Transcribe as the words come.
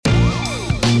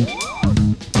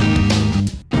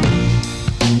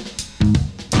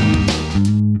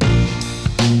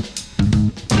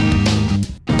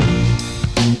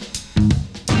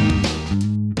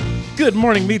Good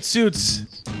morning, meat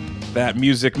suits. That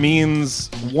music means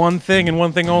one thing and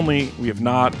one thing only. We have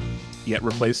not yet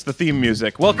replaced the theme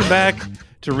music. Welcome back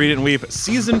to Read It and Weep,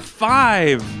 Season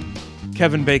 5,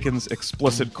 Kevin Bacon's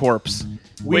Explicit Corpse.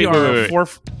 Wait.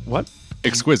 What?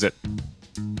 Exquisite.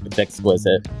 It's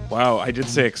exquisite. Wow, I did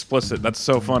say explicit. That's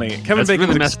so funny. Kevin That's Bacon's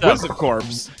really Exquisite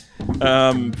Corpse.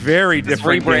 Very This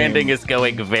different rebranding game. is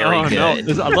going very good.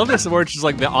 No, I love this where it's just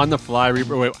like the on-the-fly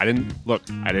wait, I didn't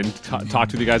talk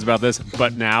to the guys about this,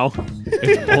 but now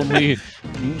it's only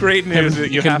Great news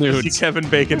that you have to nudes. see Kevin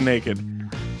Bacon naked.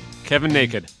 Kevin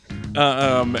naked.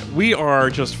 We are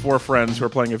just four friends who are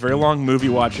playing a very long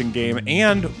movie-watching game,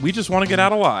 and we just want to get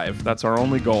out alive. That's our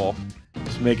only goal.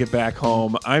 Just make it back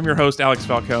home. I'm your host, Alex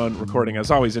Falcone, recording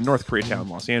as always in North Koreatown,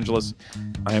 Los Angeles.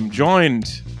 I am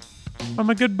joined by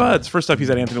my good buds. First up, he's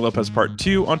at Anthony Lopez Part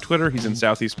 2 on Twitter. He's in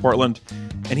Southeast Portland,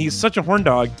 and he's such a horn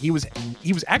dog. He was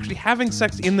actually having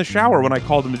sex in the shower when I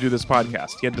called him to do this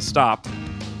podcast. He had to stop.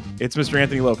 It's Mr.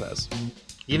 Anthony Lopez.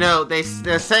 You know,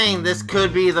 they're saying this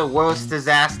could be the worst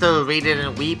disaster Read It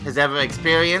and Weep has ever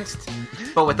experienced.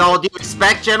 But with all due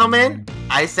respect, gentlemen,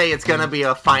 I say it's going to be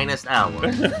our finest hour.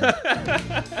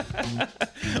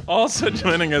 Also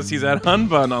joining us, he's at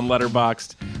Hunbun on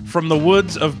Letterboxd from the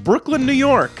woods of Brooklyn, New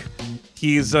York.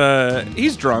 He's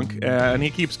drunk, and he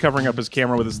keeps covering up his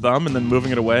camera with his thumb and then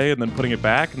moving it away and then putting it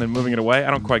back and then moving it away.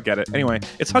 I don't quite get it. Anyway,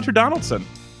 it's Hunter Donaldson.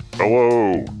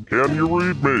 Hello, can you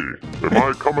read me? Am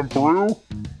I coming through?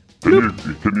 Can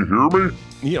you hear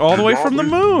me? All the way from the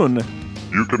moon.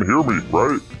 You can hear me,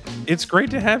 right? It's great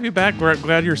to have you back. We're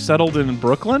glad you're settled in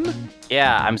Brooklyn.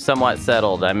 Yeah, I'm somewhat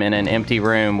settled. I'm in an empty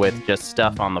room with just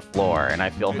stuff on the floor, and I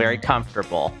feel very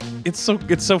comfortable. It's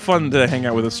so fun to hang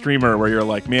out with a streamer where you're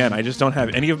like, man, I just don't have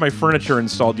any of my furniture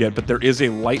installed yet, but there is a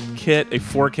light kit, a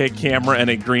 4K camera, and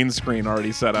a green screen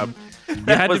already set up. You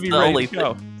had to be ready to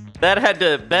go. That had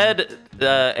to bed,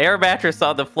 air mattress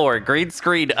on the floor, green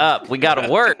screen up. We got to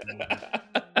work.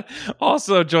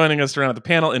 Also joining us around the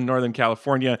panel in Northern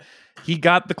California, he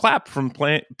got the clap from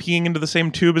peeing into the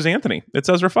same tube as Anthony. It's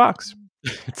Ezra Fox.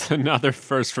 It's another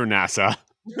first for NASA.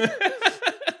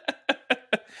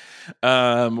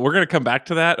 We're going to come back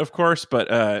to that, of course,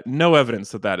 but no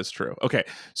evidence that is true. Okay,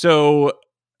 so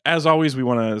as always, we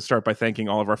want to start by thanking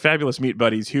all of our fabulous meat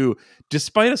buddies who,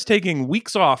 despite us taking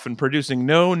weeks off and producing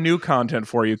no new content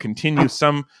for you, continue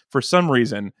for some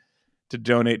reason to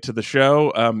donate to the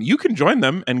show. You can join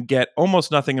them and get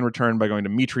almost nothing in return by going to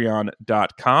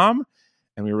Metreon.com.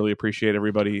 And we really appreciate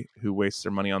everybody who wastes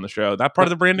their money on the show. That part of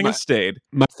the branding has stayed.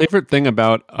 My favorite thing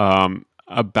about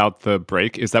the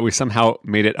break is that we somehow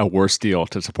made it a worse deal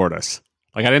to support us.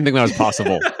 Like, I didn't think that was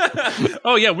possible.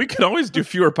 Oh, yeah, we could always do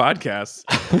fewer podcasts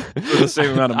for the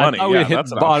same amount of money. I Yeah, hit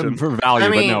that's an bottom option. for value,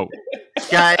 but no.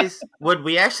 Guys, would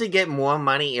we actually get more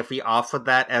money if we offered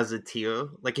that as a tier?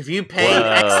 Like, if you pay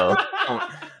X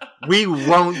amount, we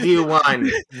won't do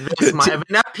one this much. If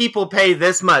enough people pay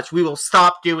this much, we will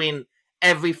stop doing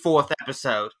every fourth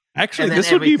episode. Actually, and then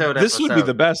this would be episode.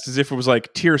 the best, is if it was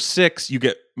like tier 6, you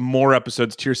get more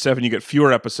episodes, tier 7, you get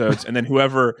fewer episodes, and then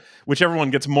whichever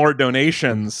one gets more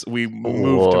donations, we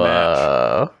move to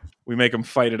match. We make them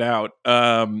fight it out.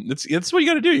 It's what you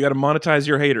got to do. You got to monetize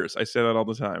your haters. I say that all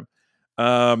the time.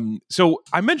 So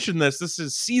I mentioned this. This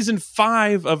is season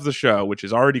 5 of the show, which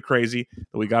is already crazy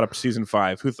that we got up to season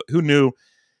 5. Who knew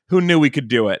we could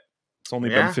do it? It's only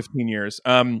been 15 years.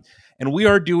 And we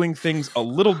are doing things a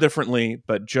little differently,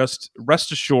 but just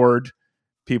rest assured,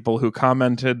 people who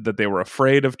commented that they were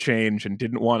afraid of change and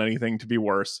didn't want anything to be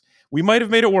worse. We might have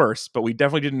made it worse, but we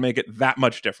definitely didn't make it that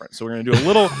much different. So we're going to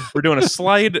do we're doing a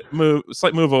slight move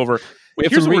over. We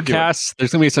have some recasts.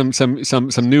 There's going to be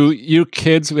some new you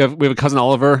kids. We have a cousin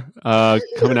Oliver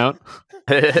coming out.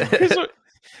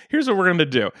 Here's what we're going to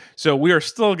do. So we are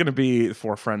still going to be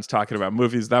four friends talking about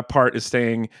movies. That part is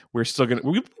staying. We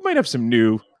might have some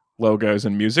new logos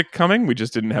and music coming. We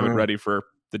just didn't have it ready for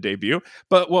the debut.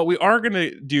 But what we are going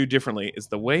to do differently is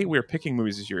the way we're picking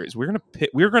movies this year is we're going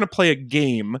to play a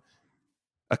game,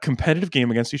 a competitive game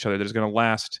against each other that is going to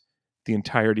last the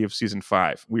entirety of season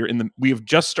 5.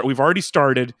 We've already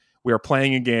started. We are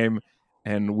playing a game,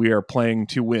 and we are playing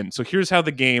to win. So here's how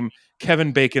the game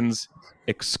Kevin Bacon's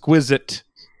Exquisite,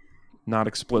 not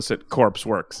explicit, corpse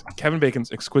works. Kevin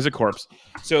Bacon's Exquisite Corpse.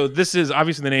 So this is,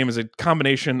 obviously the name is a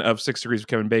combination of 6 Degrees of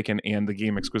Kevin Bacon and the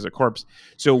game Exquisite Corpse.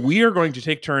 So we are going to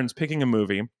take turns picking a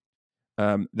movie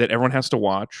that everyone has to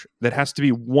watch, that has to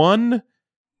be one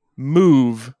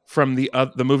move from the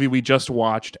movie we just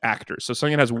watched actors. So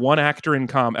something that has one actor in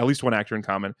common, at least one actor in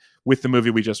common with the movie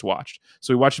we just watched.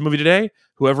 So we watched the movie today.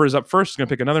 Whoever is up first is going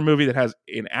to pick another movie that has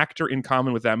an actor in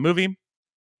common with that movie.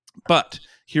 But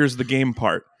here's the game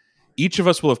part. each of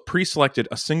us will have pre-selected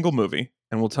a single movie,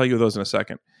 and we'll tell you those in a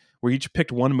second. We each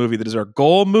picked one movie that is our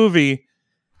goal movie,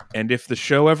 and if the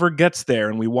show ever gets there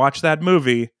and we watch that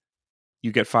movie,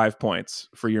 you get 5 points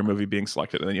for your movie being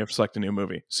selected, and then you have to select a new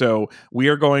movie. So we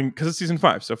are going, because it's season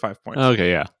 5, so 5 points. Okay,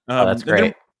 yeah. That's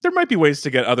great. There might be ways to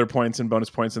get other points and bonus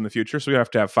points in the future, so we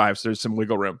have to have 5, so there's some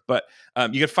wiggle room. But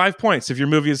you get 5 points if your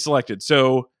movie is selected.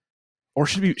 So, or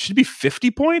should it be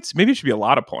 50 points? Maybe it should be a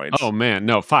lot of points. Oh man,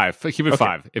 no, 5. Keep it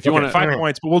 5. If you want to 5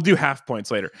 points, but we'll do half points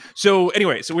later. So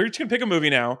anyway, so we're just gonna pick a movie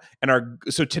now, and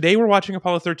so today we're watching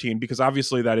Apollo 13 because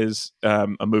obviously that is a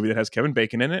movie that has Kevin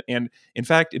Bacon in it, and in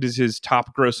fact, it is his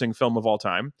top-grossing film of all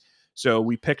time. So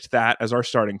we picked that as our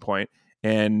starting point,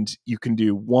 and you can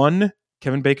do one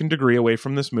Kevin Bacon degree away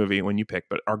from this movie when you pick.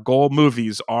 But our goal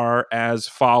movies are as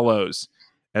follows.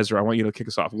 Ezra, I want you to kick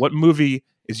us off. What movie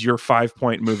is your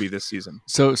 5-point movie this season?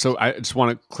 So I just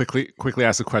want to quickly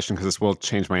ask a question because this will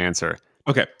change my answer.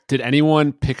 Okay. Did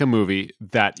anyone pick a movie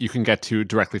that you can get to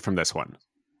directly from this one?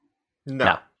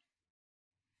 No.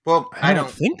 Well, I don't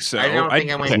think so. I don't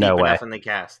think I went deep no way. enough in the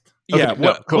cast. Yeah. Okay,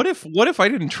 no, cool. What if I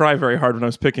didn't try very hard when I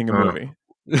was picking a movie?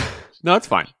 No, it's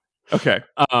fine. Okay.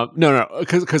 No,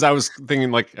 because I was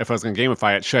thinking like if I was going to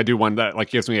gamify it, should I do one that like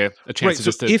gives me a chance Right. to So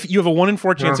just to... if you have a 1 in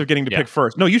 4 chance of getting to pick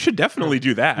first, no, you should definitely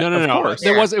do that. No. Of course.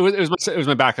 It was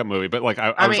my backup movie, but like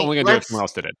I was only going to do it if someone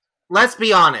else did it. Let's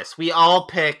be honest. We all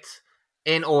picked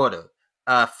in order.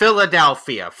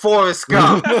 Philadelphia, Forrest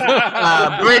Gump,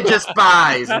 Bridge of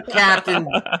Spies, and Captain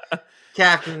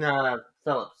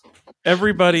Phillips.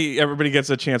 Everybody gets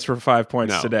a chance for 5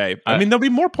 points No. today. I mean, there'll be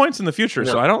more points in the future,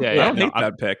 so I don't hate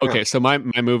that pick. Okay, so my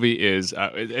movie is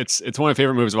it's one of my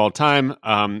favorite movies of all time.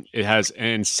 It has an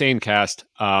insane cast.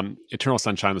 Eternal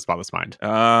Sunshine of the Spotless Mind.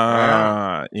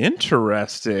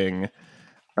 Interesting.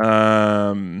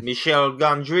 Michel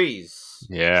Gondry's.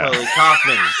 Yeah. Chloe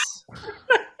Kaufman's.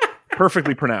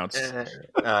 Perfectly pronounced.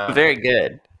 Very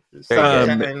good.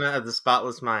 The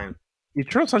Spotless Mind.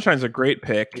 Eternal Sunshine is a great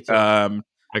pick.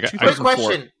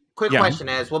 Quick question,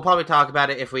 as we'll probably talk about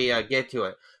it if we get to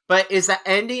it. But is the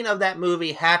ending of that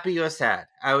movie happy or sad?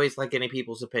 I always like getting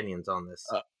people's opinions on this.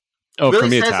 For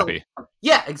me, it's happy.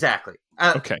 Yeah, exactly.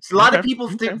 Okay. So a lot of people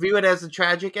view it as a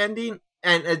tragic ending,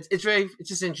 and it's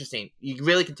just interesting. You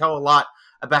really can tell a lot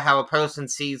about how a person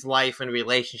sees life and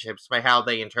relationships by how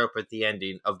they interpret the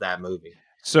ending of that movie.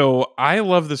 So I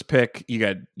love this pick.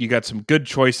 You got some good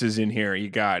choices in here. You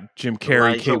got Jim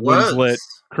Carrey, Kate Winslet,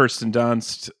 Kirsten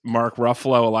Dunst, Mark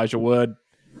Ruffalo, Elijah Wood,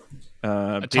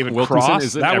 David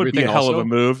Cross. That would be a hell of a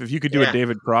move if you could do a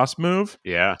David Cross move.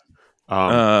 Yeah.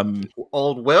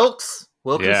 Old Wilkinson.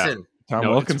 Yeah. Tom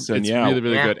Wilkinson. It's really,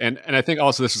 really good. And I think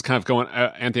also this is kind of going,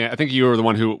 Anthony, I think you were the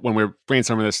one who, when we were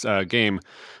brainstorming this game,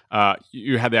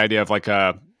 you had the idea of like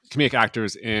comedic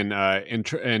actors in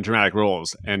dramatic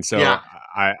roles. And so you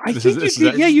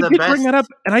did bring that up.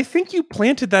 And I think you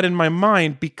planted that in my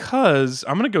mind because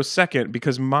I'm going to go second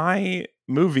because my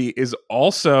movie is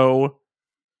also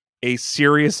a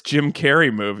serious Jim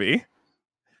Carrey movie.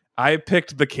 I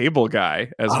picked The Cable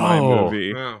Guy as my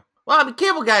movie. Yeah. Well, I mean,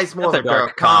 Cable Guy's more of a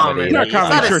dark comedy. It's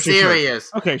not a serious.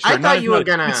 Okay, sure. I thought you were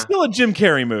gonna. It's still a Jim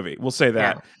Carrey movie. We'll say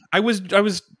that. Yeah. I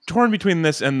was torn between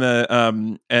this and the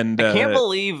I can't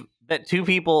believe that two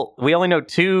people. We only know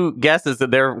two guesses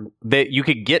that you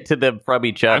could get to them from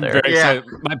each other. I'm very excited.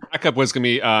 My backup was going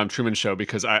to be Truman Show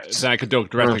because then I could go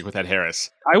directly with Ed Harris.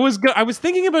 I was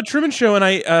thinking about Truman Show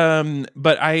and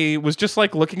but I was just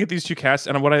like looking at these two casts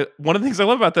and one of the things I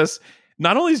love about this.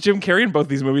 Not only is Jim Carrey in both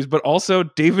these movies, but also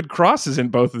David Cross is in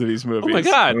both of these movies. Oh my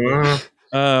god!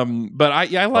 But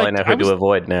I like. I know who to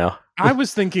avoid now. I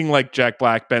was thinking like Jack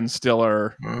Black, Ben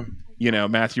Stiller,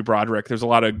 Matthew Broderick. There's a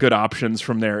lot of good options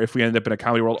from there if we end up in a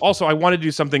comedy world. Also, I wanted to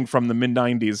do something from the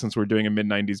mid-90s since we're doing a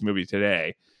mid-90s movie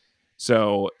today.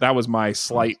 So that was my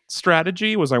slight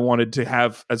strategy. Was I wanted to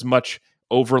have as much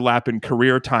overlap in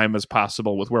career time as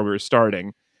possible with where we were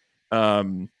starting.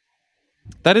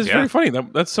 That is very funny.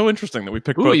 That's so interesting that we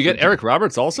picked. Ooh, you get Eric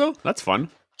Roberts also. That's fun.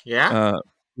 Yeah,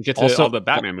 you get to all the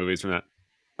Batman movies from that.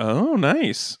 Oh,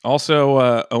 nice.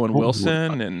 Also, Owen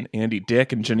Wilson and Andy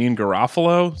Dick and Janine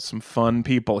Garofalo. Some fun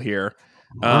people here.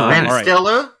 Ben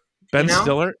Stiller. Ben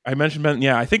Stiller. I mentioned Ben.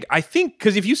 Yeah, I think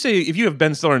because if you have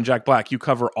Ben Stiller and Jack Black, you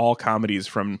cover all comedies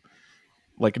from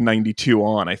like 92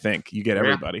 on. I think you get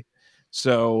everybody.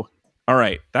 So, all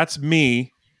right, that's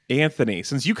me. Anthony,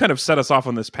 since you kind of set us off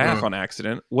on this path on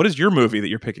accident, what is your movie that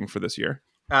you're picking for this year?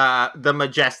 The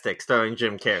Majestic, starring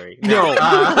Jim Carrey. No.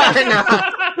 No.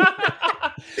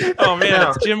 Oh man,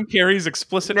 it's Jim Carrey's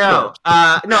explicit. No,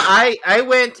 I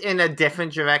went in a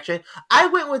different direction. I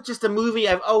went with just a movie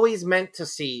I've always meant to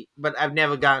see, but I've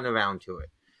never gotten around to it.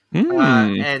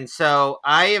 And so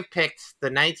I have picked the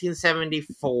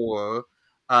 1974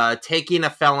 Taking a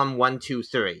Felon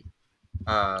 123.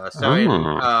 Starring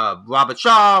Robert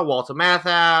Shaw, Walter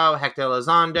Matthau, Hector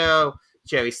Elizondo,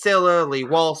 Jerry Stiller, Lee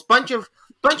Walsh, bunch of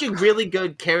really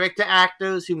good character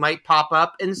actors who might pop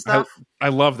up and stuff. I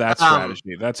love that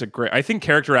strategy. That's a great. I think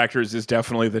character actors is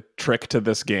definitely the trick to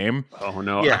this game. Oh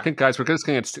no! Yeah. I think, guys, we're just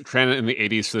going to get stranded in the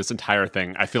 '80s for this entire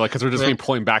thing. I feel like because we're just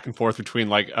pulling back and forth between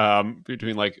the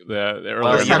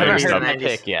earlier you haven't heard stuff. my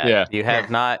pick yet. Yeah. You have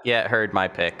not yet heard my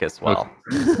pick as well.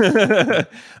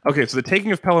 Okay, so the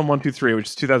Taking of Pelham 123, which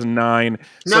is 2009.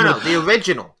 No, the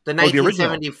original, the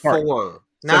 1974,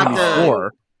 not the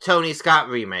Tony Scott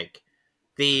remake.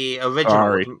 The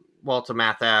original with Walter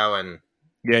Matthau and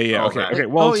okay.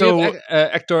 Well,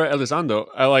 Hector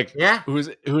Elizondo,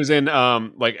 who's in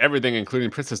everything, including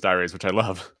Princess Diaries, which I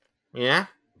love. Yeah.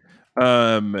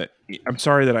 I'm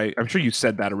sorry that I'm sure you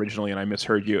said that originally and I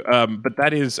misheard you. But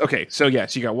that is okay. So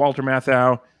yes, you got Walter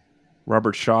Matthau,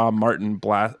 Robert Shaw, Martin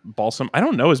Balsam. I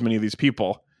don't know as many of these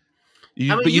people.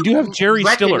 But you do have Jerry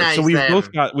Stiller, so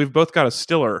we've both got a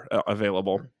Stiller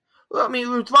available. Well, I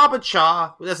mean, with Robert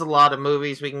Shaw, there's a lot of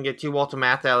movies we can get to. Walter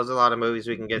Matthau, there's a lot of movies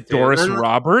we can get to. Doris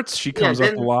Roberts, she comes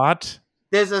up a lot.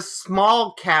 There's a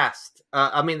small cast.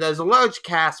 There's a large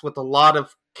cast with a lot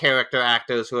of character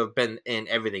actors who have been in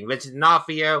everything. Vincent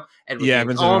D'Onofrio,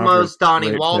 Edward Olmos,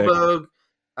 Donnie Wahlberg,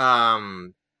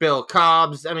 Bill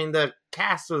Cobbs. I mean, the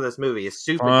cast of this movie is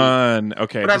super fun. Deep.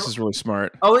 Okay, this is really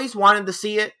smart. Always wanted to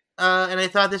see it, and I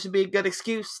thought this would be a good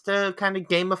excuse to kind of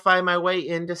gamify my way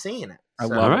into seeing it. I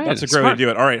love it. That's a great way to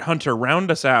do it. All right, Hunter, round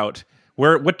us out.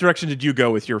 What direction did you go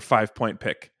with your 5-point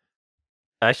pick?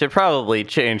 I should probably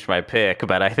change my pick,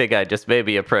 but I think I just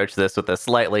maybe approach this with a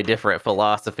slightly different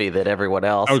philosophy than everyone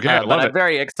else. Okay, but I'm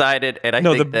very excited, and I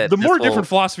think that the more different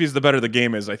philosophies, the better the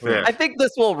game is, I think. I think this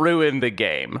will ruin the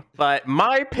game, but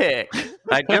my pick,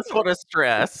 I just want to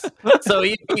stress, so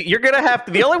you're going to have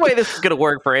to, the only way this is going to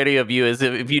work for any of you is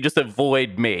if you just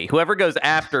avoid me. Whoever goes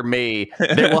after me,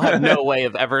 they will have no way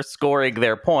of ever scoring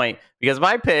their point, because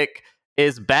my pick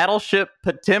is Battleship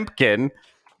Potemkin,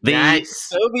 the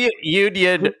Soviet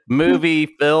Union movie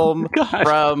film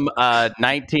from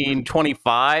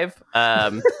 1925.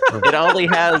 It only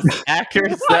has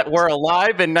actors that were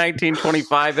alive in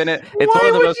 1925 in it. It's one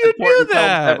of the most important films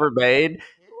ever made.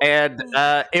 And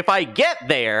if I get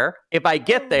there, I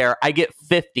get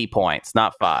 50 points,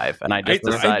 not 5. And I just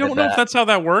decided I don't know if that's how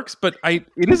that works, but it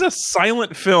is a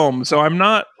silent film, so I'm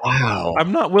not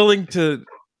willing to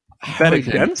bet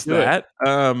against that.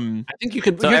 I think you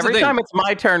could. So every time it's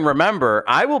my turn, remember,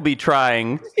 I will be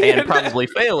trying and probably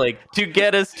failing to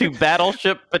get us to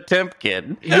Battleship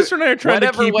Potemkin. Esther and I are trying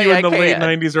to keep you in the late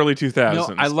 90s, early 2000s. No,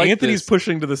 I like Anthony's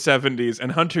pushing to the 70s,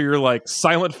 and Hunter, you're like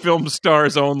silent film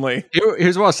stars only.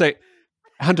 Here's what I'll say,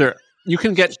 Hunter. You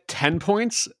can get 10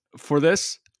 points for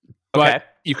this, but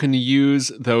you can use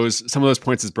some of those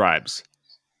points as bribes.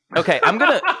 Okay, I'm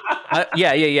gonna.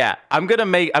 I'm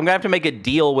gonna have to make a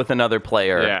deal with another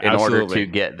player in order to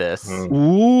get this.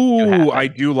 Ooh, I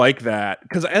do like that,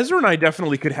 because Ezra and I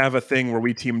definitely could have a thing where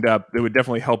we teamed up that would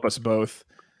definitely help us both.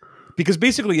 Because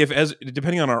basically,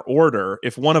 depending on our order,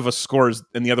 if one of us scores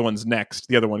and the other one's next,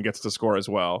 the other one gets to score as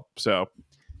well. So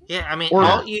yeah, I mean,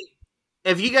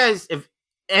 if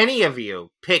any of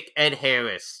you pick Ed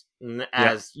Harris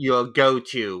as your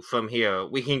go-to from here,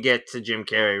 we can get to Jim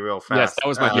Carrey real fast. Yes, that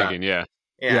was my thinking. Yeah.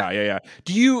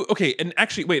 Do you and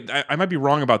actually wait, I might be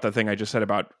wrong about that thing I just said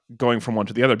about going from one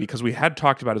to the other, because we had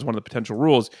talked about as one of the potential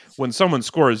rules, when someone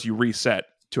scores, you reset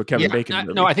to a Kevin Bacon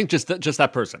movie. No, I think just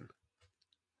that person.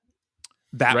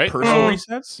 That person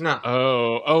resets?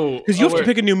 No. Because you have to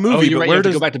pick a new movie, but where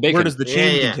does the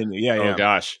chain continue? Yeah. Oh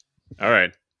gosh. All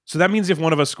right. So that means if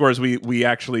one of us scores, we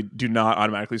actually do not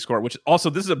automatically score, which also,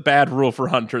 this is a bad rule for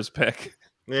Hunter's pick.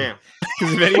 Yeah.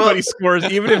 Because if anybody scores,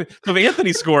 even if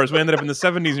Anthony scores, we ended up in the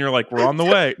 70s and you're like, we're on the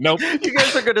way. Nope. You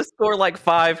guys are going to score like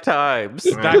 5 times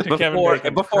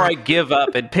before I give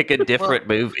up and pick a different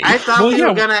movie. I thought we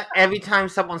were going to, every time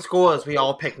someone scores, we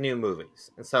all pick new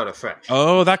movies instead of fresh.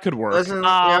 Oh, that could work.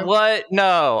 What?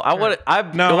 No. I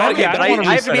have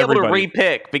to be able to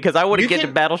re-pick, because I want to get to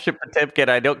Battleship Potemkin.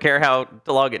 I don't care how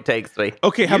long it takes me.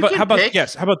 Okay, how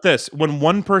about this? When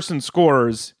one person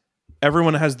scores,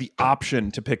 everyone has the option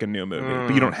to pick a new movie,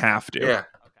 but you don't have to. Yeah.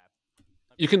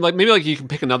 You can you can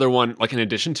pick another one in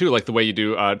addition to the way you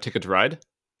do Ticket to Ride.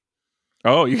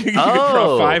 Oh, you can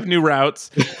draw 5 new routes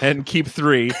and keep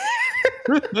 3.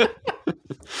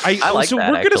 I like so that,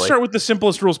 we're going to actually. start with the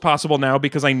simplest rules possible now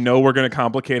because I know we're going to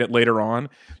complicate it later on.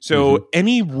 So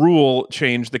any rule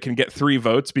change that can get 3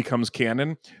 votes becomes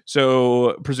canon.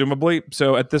 So presumably,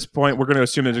 so at this point, we're going to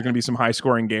assume there's going to be some high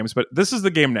scoring games, but this is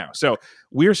the game now. So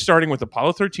we're starting with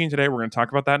Apollo 13 today. We're going to talk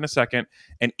about that in a second.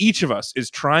 And each of us is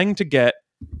trying to get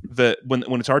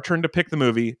when it's our turn to pick the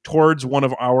movie towards one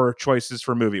of our choices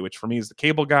for movie, which for me is The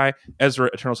Cable Guy,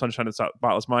 Ezra, Eternal Sunshine of the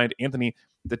Spotless Mind, Anthony,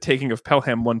 The Taking of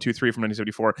Pelham 1, 2, 3 from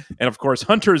 1974, and of course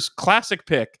Hunter's classic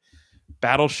pick,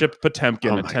 Battleship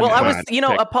Potemkin. Well, I was,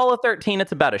 Apollo 13.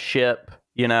 It's about a ship,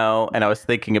 and I was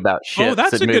thinking about ships. Oh,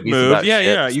 that's and a good movies move. about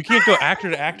Yeah. ships. You can't go actor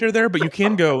to actor there, but you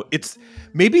can go. It's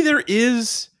maybe there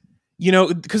is.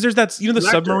 Because there's that, the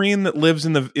submarine that lives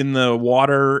in the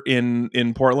water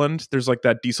in Portland. There's like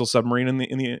that diesel submarine in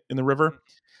the river.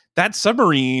 That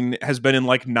submarine has been in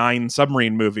like 9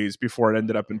 submarine movies before it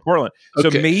ended up in Portland.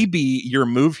 So maybe your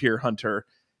move here, Hunter,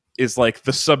 is like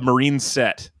the submarine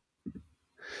set.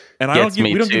 And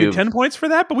we don't give you 10 points for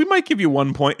that, but we might give you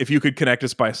 1 point if you could connect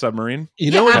us by a submarine.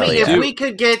 If we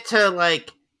could get to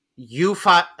like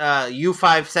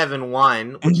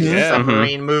U571, which is a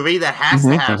submarine movie that has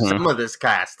to have some of this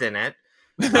cast in it.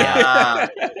 If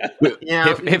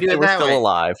they were still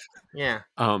alive. Yeah.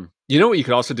 You know what you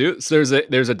could also do? So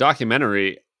there's a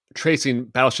documentary tracing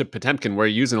Battleship Potemkin where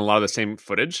you're using a lot of the same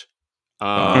footage.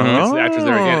 It's the actors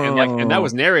there again, and that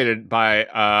was narrated by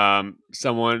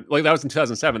someone like that was in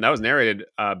 2007. That was narrated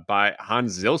by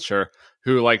Hans Zilcher,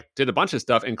 who did a bunch of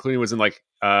stuff, including was in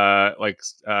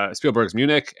Spielberg's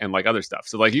Munich and other stuff.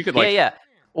 So you could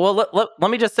Well,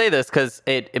 let me just say this because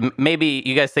it maybe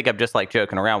you guys think I'm just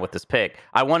joking around with this pick.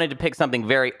 I wanted to pick something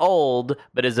very old,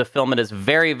 but is a film that is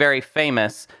very, very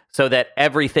famous, so that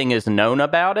everything is known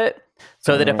about it.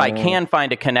 So that if I can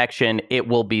find a connection, it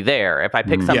will be there. If I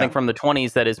pick something from the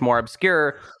 20s that is more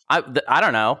obscure, I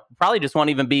don't know. Probably just won't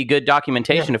even be good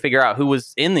documentation to figure out who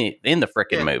was in the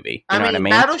frickin' movie. You know what I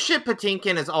mean? Battleship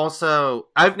Potemkin is also,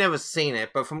 I've never seen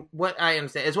it, but from what I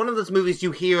understand, it's one of those movies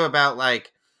you hear about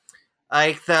like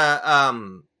the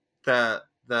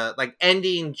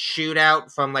ending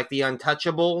shootout from the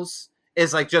Untouchables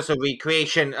is just a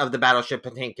recreation of the Battleship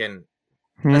Potemkin,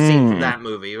 a scene from that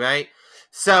movie, right?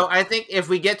 So I think if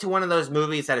we get to one of those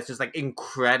movies that is just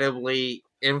incredibly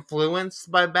influenced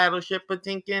by Battleship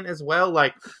Potemkin as well,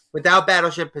 without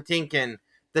Battleship Potemkin,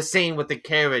 the scene with the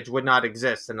carriage would not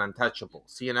exist in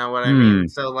Untouchables. You know what I mean?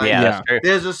 So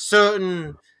there's a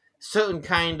certain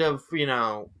kind of,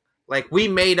 we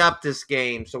made up this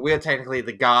game, so we're technically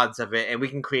the gods of it, and we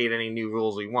can create any new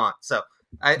rules we want. So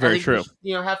I think we should,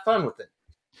 have fun with it.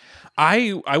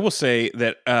 I will say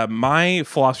that my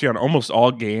philosophy on almost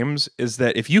all games is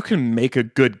that if you can make a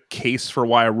good case for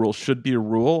why a rule should be a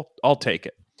rule, I'll take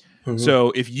it. Mm-hmm. So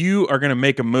if you are going to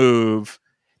make a move,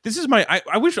 this is my. I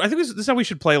think this is how we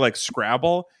should play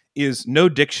Scrabble. Is no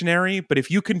dictionary, but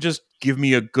if you can just give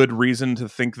me a good reason to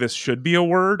think this should be a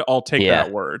word, I'll take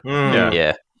that word.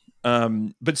 Yeah.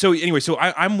 But so anyway,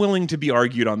 I'm willing to be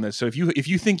argued on this. So if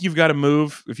you think you've got a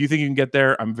move, if you think you can get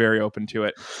there, I'm very open to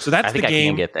it. So that's the game.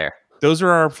 I can get there. Those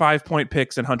are our 5-point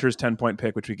picks and Hunter's 10-point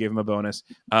pick, which we gave him a bonus.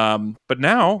 But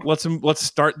now let's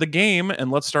start the game,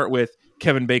 and let's start with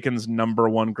Kevin Bacon's number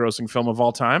 1 grossing film of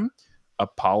all time,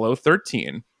 Apollo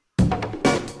 13.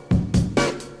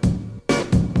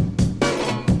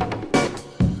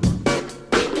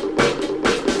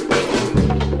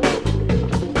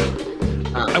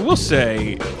 I will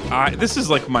say, this is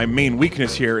my main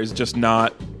weakness here is just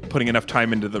not putting enough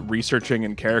time into the researching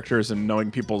and characters and knowing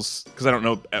because I don't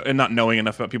know, and not knowing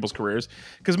enough about people's careers.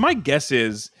 Because my guess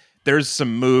is there's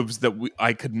some moves that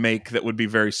I could make that would be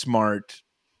very smart.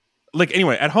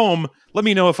 Anyway, at home, let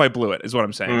me know if I blew it, is what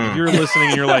I'm saying. If you're listening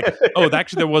and you're like, oh,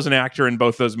 actually there was an actor in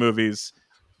both those movies,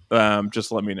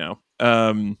 just let me know.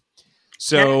 I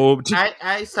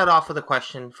start off with a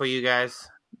question for you guys.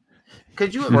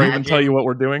 Could you imagine? Even tell you what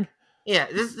we're doing? Yeah,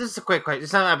 this is a quick question.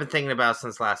 It's something I've been thinking about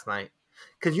since last night.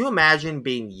 Could you imagine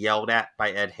being yelled at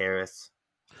by Ed Harris?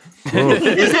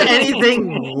 Is there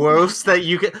anything worse that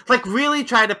you could really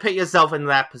try to put yourself in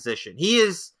that position?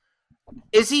 Is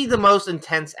he the most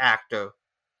intense actor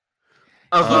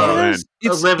of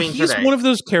living today? He's one of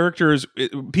those characters,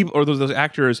 those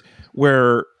actors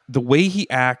where the way he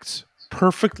acts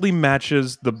perfectly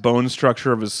matches the bone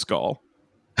structure of his skull.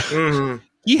 Mm-hmm.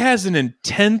 He has an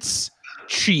intense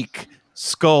cheek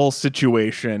skull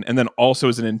situation, and then also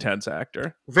is an intense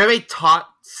actor. Very taut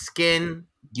skin.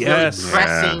 Yes. Really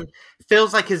pressing. Yeah.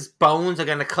 Feels like his bones are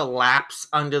going to collapse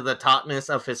under the tautness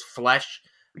of his flesh.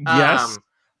 Yes.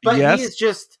 But he is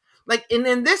just like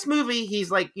in this movie, he's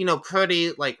like,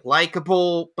 pretty like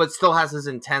likable, but still has his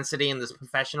intensity and this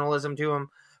professionalism to him.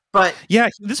 But yeah,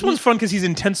 this one's fun because he's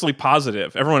intensely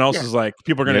positive. Everyone else is like,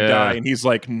 people are going to die, and he's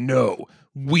like, no,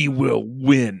 we will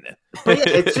win. But yeah,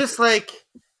 it's just like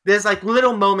there's like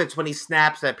little moments when he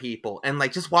snaps at people, and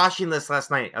like just watching this last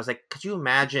night, I was like, could you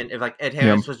imagine if like Ed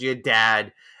Harris was your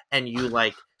dad and you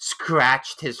like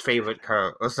scratched his favorite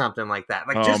car or something like that?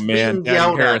 Like, just being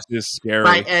yelled Harris at is scary.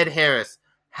 by Ed Harris,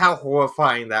 how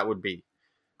horrifying that would be.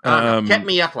 Kept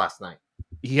me up last night.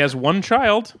 He has one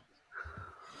child.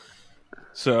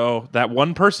 So that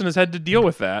one person has had to deal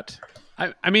with that.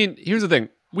 I mean, here's the thing.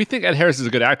 We think Ed Harris is a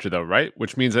good actor, though, right?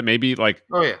 Which means that maybe, like,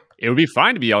 it would be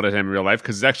fine to be yelled at him in real life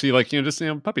because it's actually, like, just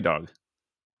puppy dog.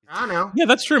 I don't know. Yeah,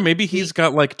 that's true. Maybe he's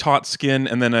got, like, taut skin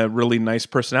and then a really nice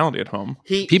personality at home.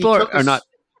 People are not...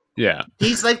 Yeah.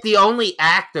 He's, like, the only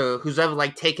actor who's ever,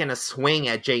 like, taken a swing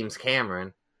at James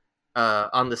Cameron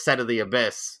on the set of The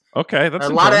Abyss. Okay, that's a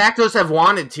lot of actors have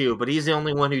wanted to, but he's the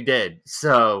only one who did.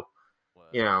 So,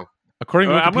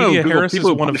 According to Wikipedia, Harris is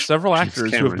one of several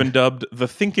actors who have been dubbed the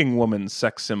thinking woman's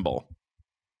sex symbol.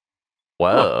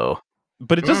 Whoa.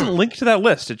 But it doesn't link to that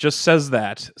list. It just says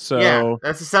that. So yeah,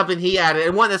 that's something he added.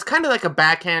 And one that's kind of like a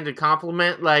backhanded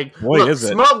compliment. Like, boy, look, is it.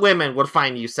 smart women would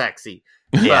find you sexy.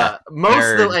 Yeah.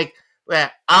 Most of the, like,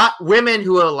 women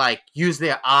who are, like, use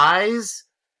their eyes,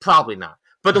 probably not.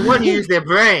 But the one who use their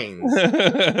brains.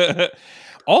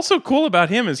 Also cool about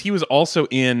him is he was also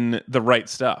in The Right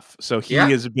Stuff. So he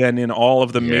has been in all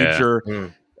of the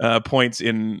major points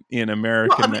in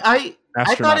American. Well,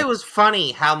 I thought it was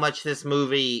funny how much this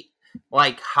movie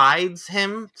like hides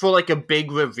him for like a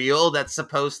big reveal that's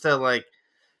supposed to like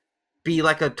be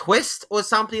like a twist or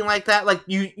something like that. Like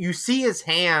you see his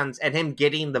hands and him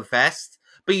getting the vest,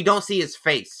 but you don't see his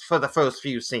face for the first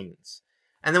few scenes.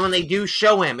 And then when they do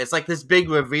show him, it's like this big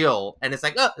reveal, and it's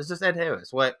like, oh, it's just Ed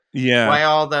Harris. What? Yeah. Why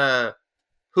all the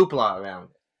hoopla around it?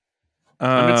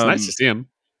 I mean, it's nice to see him.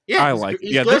 Yeah,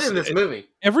 he's good in this movie.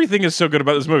 Everything is so good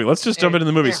about this movie. Let's just jump into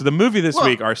the movie. Yeah. So the movie this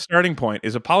week, our starting point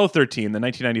is Apollo 13, the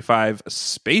 1995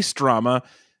 space drama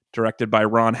directed by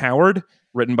Ron Howard,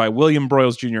 written by William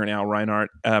Broyles Jr. and Al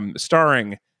Reinhardt,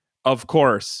 starring, of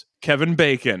course, Kevin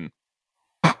Bacon.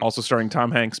 Also starring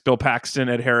Tom Hanks, Bill Paxton,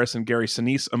 Ed Harris, and Gary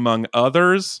Sinise, among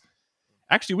others.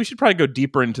 Actually, we should probably go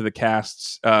deeper into the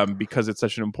casts because it's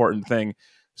such an important thing.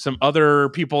 Some other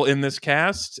people in this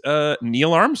cast,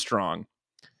 Neil Armstrong.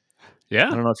 Yeah.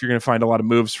 I don't know if you're going to find a lot of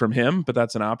moves from him, but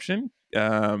that's an option.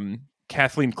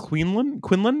 Kathleen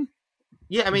Quinlan.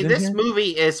 Yeah, I mean, this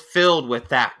movie is filled with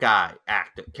that guy,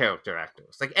 character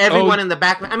actors. Like, everyone in the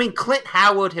back. I mean, Clint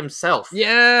Howard himself.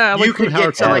 Yeah, you could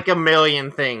get to like a million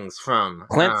things from.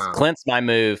 Clint's my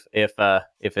move if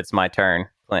it's my turn.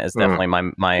 Clint is definitely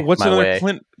my What's my another way.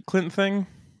 Clint thing?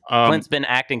 Clint's been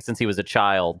acting since he was a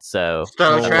child, so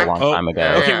Star Trek? a long time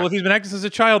ago. Okay, well, if he's been acting since a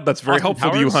child, that's very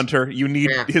helpful to you, Hunter. You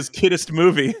need his kiddest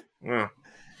movie. Yeah.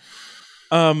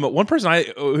 One person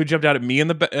who jumped out at me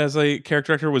as a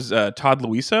character actor was Todd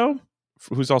Luiso,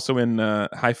 who's also in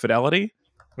High Fidelity.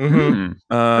 Mm-hmm.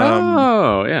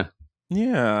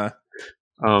 Yeah.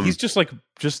 He's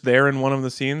just there in one of the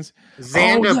scenes.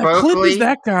 Xander Berkeley. Clint is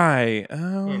that guy.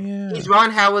 Oh yeah. He's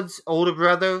Ron Howard's older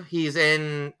brother. He's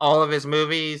in all of his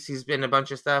movies. He's been in a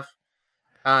bunch of stuff.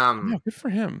 Yeah, good for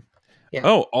him. Yeah.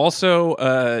 Oh, also,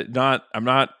 I'm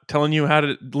not telling you how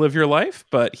to live your life,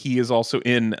 but he is also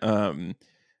in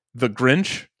the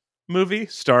Grinch movie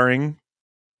starring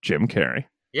Jim Carrey.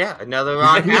 Yeah, another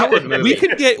Ron Howard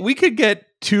movie. We could get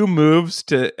two moves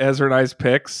to Ezra and I's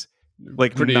picks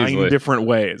like pretty 9 easily. Different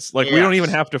ways. Like we don't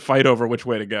even have to fight over which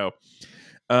way to go.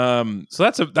 So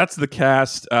that's the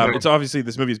cast. It's obviously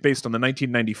this movie is based on the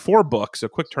 1994 book, so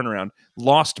quick turnaround.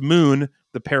 Lost Moon: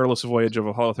 The Perilous Voyage of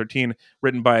Apollo 13,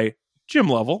 written by Jim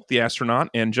Lovell, the astronaut,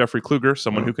 and Jeffrey Kluger,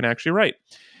 someone who can actually write.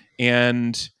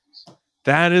 And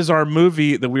that is our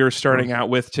movie that we are starting out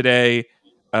with today.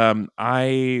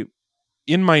 I,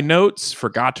 in my notes,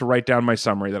 forgot to write down my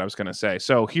summary that I was going to say.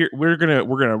 So here we're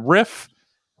gonna riff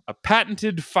a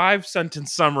patented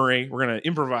 5-sentence summary. We're gonna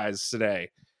improvise today.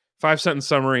 5-sentence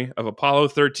summary of Apollo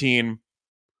 13.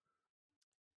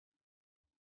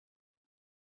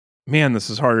 Man, this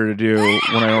is harder to do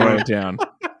when I write it down.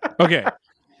 Okay.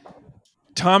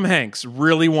 Tom Hanks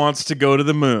really wants to go to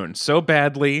the moon so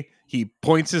badly, he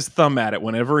points his thumb at it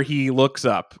whenever he looks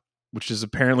up, which is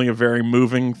apparently a very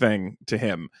moving thing to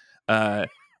him.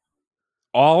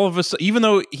 All of a sudden, even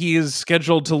though he is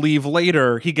scheduled to leave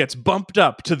later, he gets bumped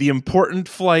up to the important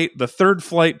flight, the third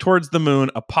flight towards the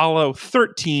moon, Apollo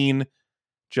 13,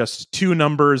 just 2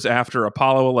 numbers after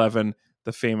Apollo 11,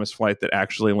 the famous flight that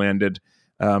actually landed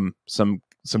some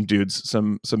some dudes,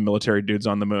 some military dudes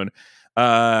on the moon.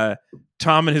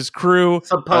 Tom and his crew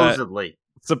Supposedly.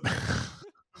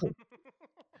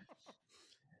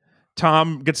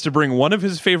 Tom gets to bring one of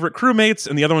his favorite crewmates,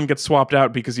 and the other one gets swapped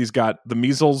out because he's got the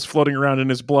measles floating around in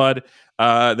his blood.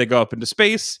 They go up into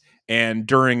space, and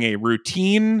during a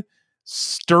routine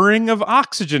stirring of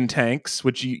oxygen tanks,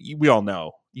 which we all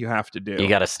know you have to do. You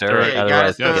got to stir it,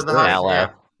 otherwise it gets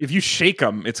sour. If you shake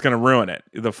them, it's going to ruin it,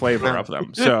 the flavor of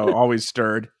them. So always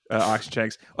stirred oxygen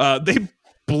tanks. They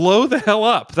blow the hell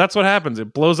up. That's what happens.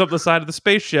 It blows up the side of the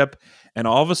spaceship, and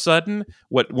all of a sudden,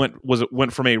 what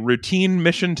went from a routine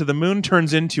mission to the moon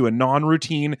turns into a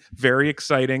non-routine, very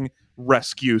exciting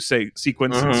rescue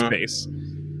sequence in space.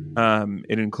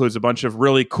 It includes a bunch of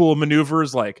really cool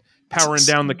maneuvers, like powering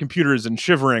down the computers and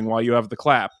shivering while you have the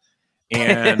clap,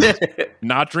 and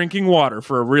not drinking water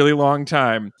for a really long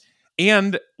time.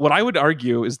 And what I would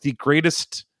argue is the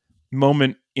greatest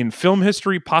moment in film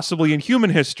history, possibly in human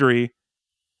history,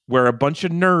 where a bunch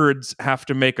of nerds have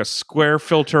to make a square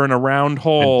filter in a round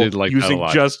hole using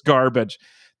just garbage.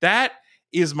 That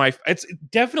is it's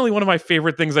definitely one of my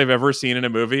favorite things I've ever seen in a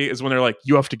movie, is when they're like,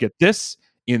 you have to get this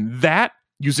in that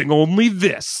using only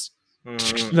this. And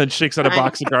then shakes out a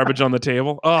box of garbage on the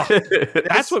table. Oh,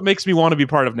 that's what makes me want to be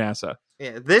part of NASA.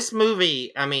 Yeah, this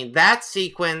movie, I mean, that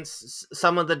sequence,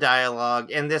 some of the dialogue,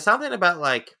 and there's something about,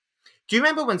 like, do you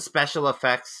remember when special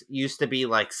effects used to be,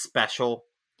 like, special?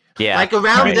 Yeah. Like,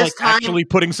 around this time... actually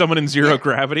putting someone in zero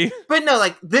gravity? But no,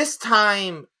 like, this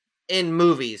time in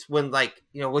movies, when, like,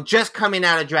 you know, we're just coming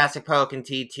out of Jurassic Park and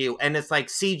T2, and it's like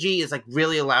CG is, like,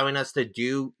 really allowing us to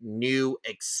do new,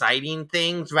 exciting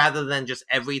things, rather than just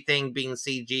everything being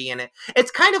CG in it. It's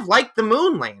kind of like the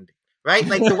moon landing. Right?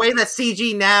 Like, the way that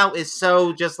CG now is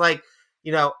so just like,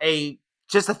 you know,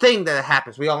 just a thing that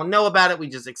happens. We all know about it. We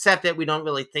just accept it. We don't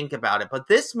really think about it. But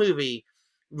this movie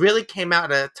really came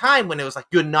out at a time when it was like,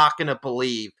 you're not going to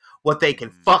believe what they can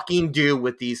fucking do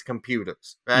with these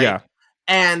computers. Right? Yeah.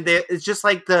 And it's just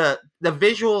like the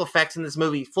visual effects in this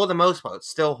movie, for the most part,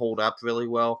 still hold up really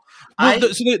well. So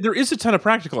there is a ton of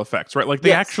practical effects, right? Like,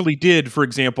 they actually did, for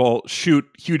example, shoot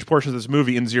huge portions of this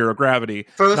movie in zero gravity.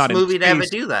 First movie to ever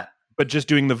do that. But just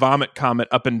doing the vomit comet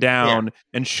up and down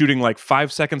and shooting like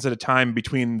 5 seconds at a time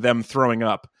between them throwing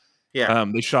up. Yeah.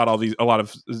 They shot a lot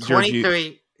of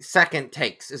 23-second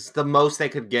takes is the most they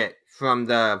could get from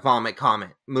the vomit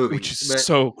comet movie. Which is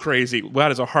so crazy.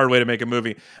 That is a hard way to make a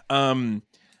movie.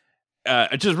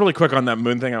 Just really quick on that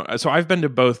moon thing. So I've been to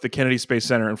both the Kennedy Space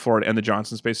Center in Florida and the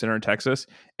Johnson Space Center in Texas.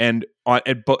 And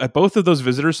at both of those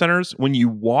visitor centers, when you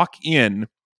walk in,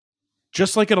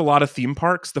 just like at a lot of theme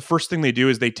parks, the first thing they do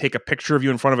is they take a picture of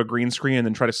you in front of a green screen and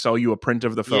then try to sell you a print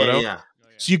of the photo. Yeah.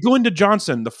 So you go into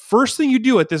Johnson. The first thing you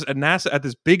do at this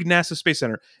big NASA Space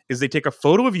Center is they take a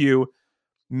photo of you,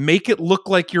 make it look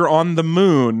like you're on the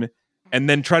moon, and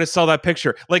then try to sell that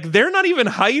picture. Like, they're not even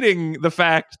hiding the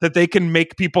fact that they can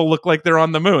make people look like they're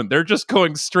on the moon. They're just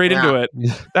going straight into it.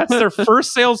 That's their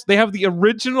first sales. They have the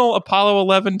original Apollo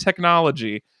 11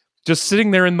 technology just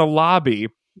sitting there in the lobby,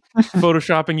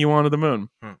 photoshopping you onto the moon.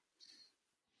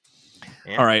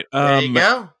 Yeah. All right. There you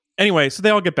go. Anyway, so they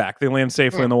all get back. They land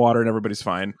safely in the water and everybody's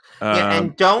fine.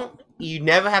 And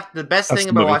the best thing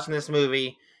about watching this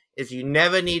movie is you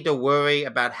never need to worry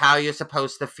about how you're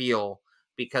supposed to feel,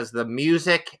 because the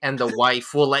music and the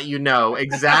wife will let you know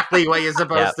exactly what you're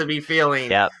supposed to be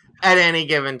feeling at any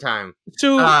given time.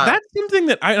 So that's something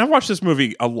that I've watched this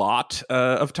movie a lot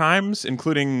of times,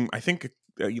 including, I think,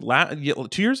 2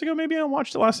 years ago, maybe I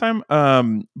watched it last time.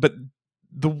 But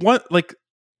the one, like,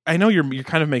 I know you're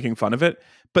kind of making fun of it,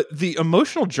 but the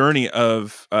emotional journey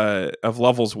of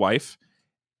Lovell's wife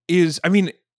is, I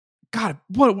mean, God,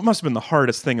 what must have been the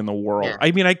hardest thing in the world. Yeah.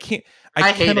 I mean, I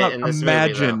cannot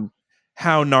imagine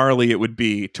how gnarly it would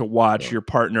be to watch your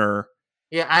partner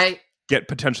get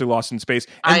potentially lost in space.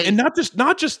 And not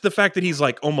just the fact that he's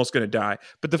like almost going to die,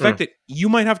 but the fact that you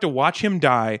might have to watch him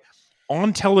die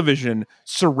on television,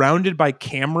 surrounded by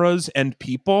cameras and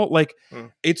people. Like,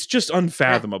 it's just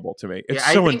unfathomable to me. It's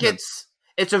so intense.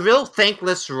 It's a real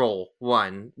thankless role,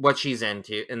 what she's in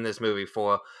this movie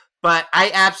for. But I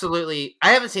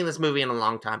haven't seen this movie in a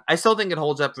long time. I still think it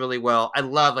holds up really well. I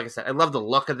love the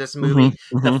look of this movie.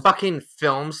 The fucking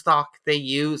film stock they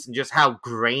use and just how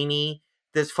grainy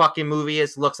this fucking movie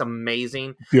is looks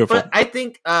amazing. Beautiful. But I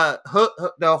think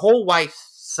the whole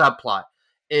wife's subplot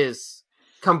is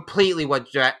completely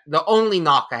the only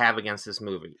knock I have against this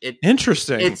movie.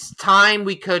 Interesting. It's time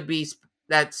we could be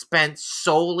spent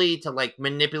solely to like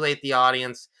manipulate the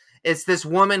audience. It's this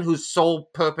woman whose sole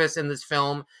purpose in this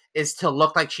film is to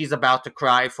look like she's about to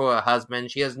cry for her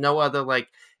husband. She has no other like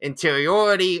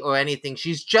interiority or anything.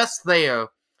 She's just there.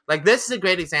 Like, this is a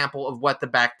great example of what the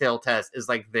Bechdel test is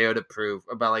like there to prove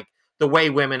about like the way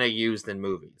women are used in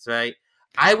movies, right?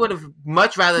 I would have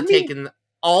much rather taken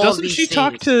all of these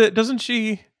Doesn't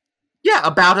she? Yeah,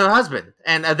 about her husband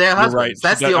and their husbands. Right.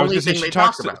 That's the only thing they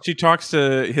talk about. She talks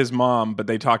to his mom, but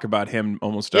they talk about him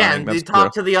almost dying. Yeah, and they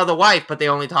talk to the other wife, but they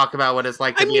only talk about what it's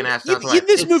like to be an astronaut's wife. In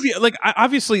this movie, like,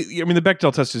 obviously, I mean, the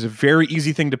Bechdel test is a very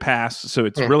easy thing to pass, so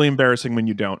it's really embarrassing when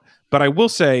you don't. But I will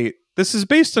say, this is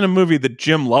based on a movie that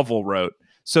Jim Lovell wrote.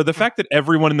 So the fact that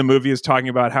everyone in the movie is talking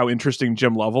about how interesting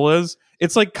Jim Lovell is,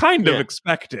 it's like kind of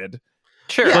expected.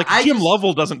 Sure. Yeah, like Jim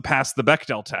Lovell doesn't pass the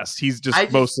Bechdel test. He's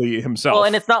just mostly himself. Well,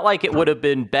 and it's not like it would have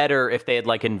been better if they had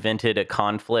like invented a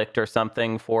conflict or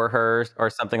something for her or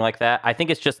something like that. I think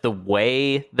it's just the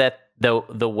way that the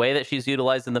way that she's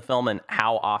utilized in the film and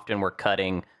how often we're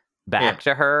cutting back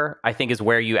to her, I think is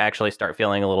where you actually start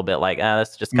feeling a little bit like,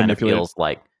 this just kind of feels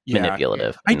like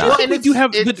manipulative. I do think we do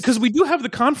have because we do have the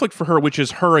conflict for her, which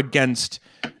is her against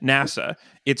NASA.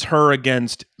 It's her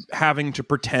against having to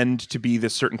pretend to be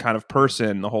this certain kind of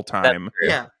person the whole time.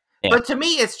 Yeah. But to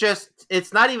me,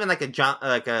 it's not even like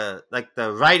the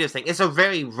writer's thing. It's a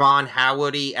very Ron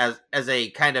Howardy as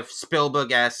a kind of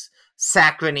Spielberg-esque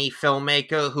saccharine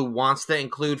filmmaker who wants to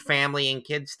include family and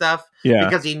kid stuff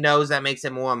because he knows that makes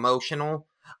it more emotional.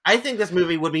 I think this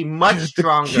movie would be much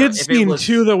stronger. The kids scene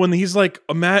too, though, when he's like,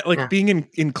 being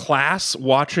in class,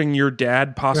 watching your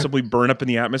dad possibly burn up in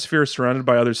the atmosphere, surrounded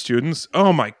by other students.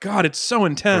 Oh my god, it's so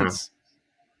intense.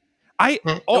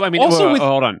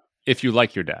 Hold on. If you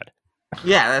like your dad,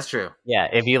 yeah, that's true. Yeah,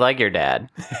 if you like your dad,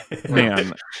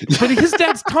 man. But his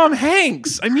dad's Tom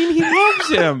Hanks. I mean, he loves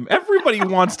him. Everybody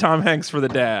wants Tom Hanks for the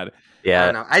dad.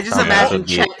 Yeah, I just imagine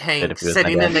Chet Hanks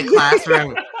sitting in the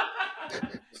classroom.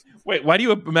 Wait, why do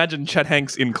you imagine Chet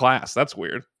Hanks in class? That's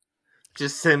weird.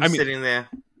 Just him sitting there.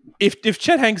 If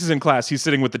Chet Hanks is in class, he's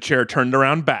sitting with the chair turned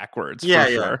around backwards. Yeah,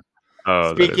 for sure.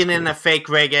 Oh, speaking in a fake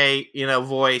reggae,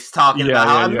 voice, talking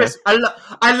about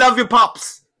I love your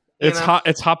pops. It's hot.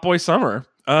 It's Hot Boy Summer.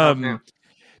 But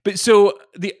so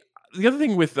the other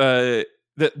thing with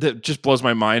that just blows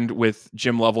my mind with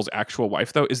Jim Lovell's actual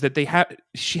wife though is that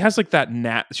she has like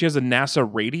she has a NASA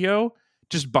radio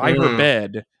just by her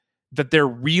bed. That they're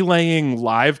relaying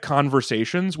live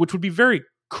conversations, which would be very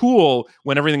cool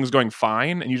when everything's going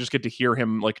fine and you just get to hear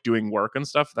him like doing work and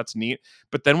stuff. That's neat.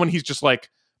 But then when he's just like,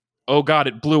 oh god,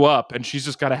 it blew up, and she's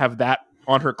just got to have that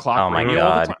on her clock. Oh my god,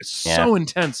 all the time. It's so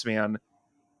intense, man.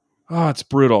 Oh, it's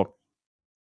brutal.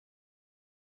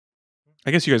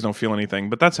 I guess you guys don't feel anything,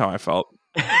 but that's how I felt.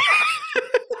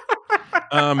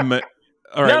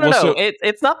 All right, no. So,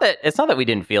 it's not that we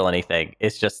didn't feel anything.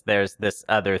 It's just there's this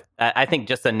other. I think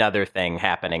just another thing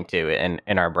happening too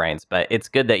in our brains. But it's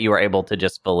good that you were able to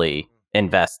just fully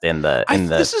invest in the.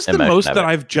 This is the most that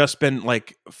I've just been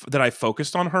like that I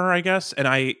focused on her, I guess.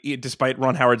 And despite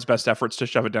Ron Howard's best efforts to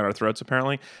shove it down our throats,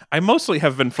 apparently, I mostly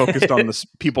have been focused on the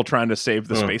people trying to save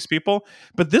the space people.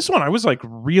 But this one, I was like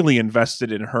really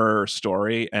invested in her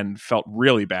story and felt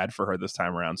really bad for her this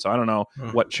time around. So I don't know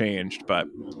what changed, but.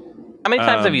 How many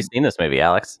times have you seen this movie,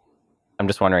 Alex? I'm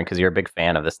just wondering because you're a big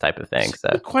fan of this type of thing. So,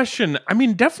 good question. I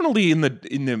mean, definitely in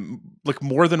the like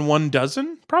more than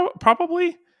 12,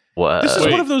 probably. Whoa. This is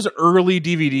one of those early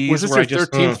DVDs. Was this your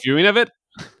 13th viewing of it?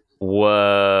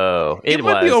 Whoa! It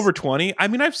might be over 20. I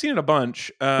mean, I've seen it a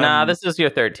bunch. Nah, this is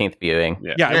your 13th viewing.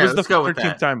 Yeah, it was the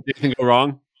 13th time. Anything go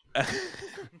wrong?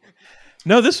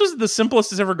 No, this was the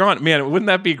simplest it's ever gone. Man, wouldn't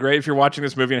that be great if you're watching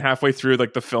this movie and halfway through,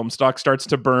 like the film stock starts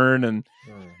to burn and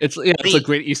it's a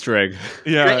great Easter egg.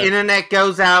 Yeah, the internet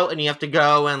goes out and you have to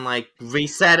go and like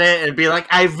reset it and be like,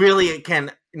 I really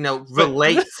can,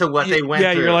 relate to what they went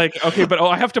through. Yeah, you're like, okay, but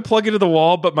I have to plug into the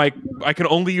wall, but I can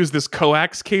only use this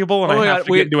coax cable and I have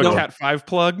to get into a Cat 5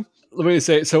 plug. Let me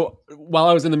say, so while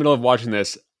I was in the middle of watching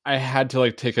this, I had to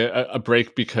like take a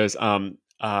break because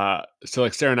so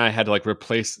like Sarah and I had to like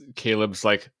replace Caleb's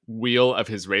like wheel of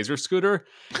his Razor scooter,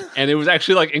 and it was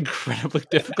actually like incredibly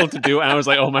difficult to do. And I was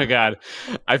like, oh my god,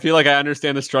 I feel like I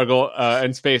understand the struggle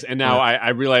in space, and now I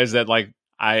realize that like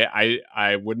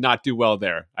I would not do well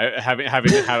there. Having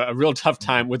to have a real tough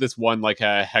time with this one like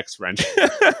a hex wrench.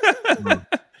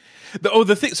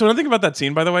 The thing. So another thing about that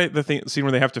scene, by the way, scene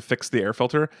where they have to fix the air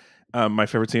filter. My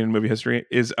favorite scene in movie history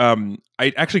is I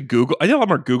actually I did a lot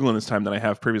more Googling this time than I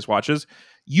have previous watches.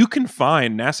 You can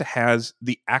find NASA has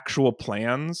the actual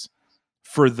plans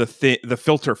for the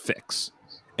filter fix,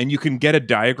 and you can get a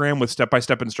diagram with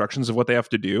step-by-step instructions of what they have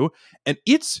to do, and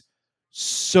it's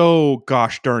so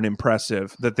gosh darn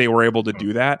impressive that they were able to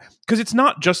do that, because it's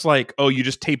not just like, oh, you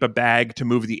just tape a bag to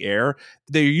move the air.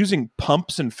 They're using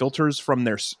pumps and filters from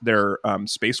their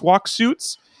spacewalk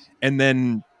suits, and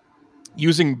then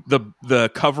using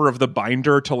the cover of the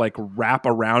binder to like wrap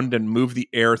around and move the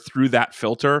air through that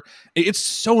filter. It's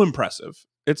so impressive.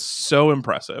 It's so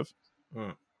impressive.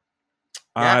 Yeah,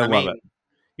 I love it.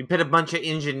 You put a bunch of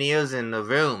engineers in the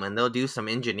room, and they'll do some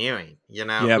engineering. You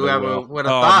know, Yeah, whoever would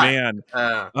have thought. Man,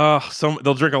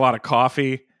 they'll drink a lot of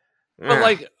coffee. But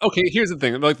like, okay, here's the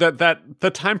thing: like that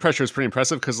the time pressure is pretty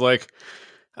impressive because, like,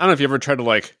 I don't know if you ever tried to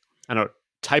like, I don't know,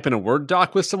 type in a Word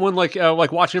doc with someone like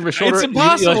watching over your shoulder. It's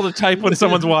impossible to type when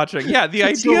someone's watching. Yeah, the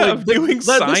idea of doing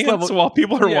science while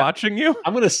people are watching you.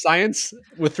 I'm going to science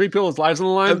with 3 people's lives on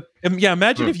the line. Yeah,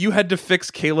 imagine if you had to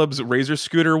fix Caleb's Razor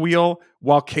scooter wheel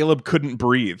while Caleb couldn't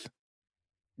breathe.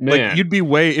 Man. Like, it'd be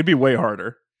way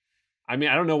harder. I mean,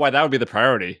 I don't know why that would be the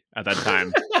priority at that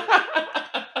time.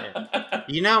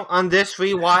 You know, on this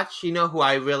rewatch, you know who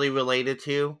I really related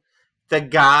to? The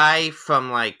guy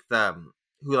from like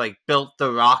who like built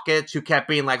the rockets, who kept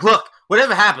being like, "Look,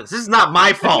 whatever happens, this is not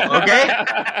my fault, okay?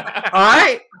 All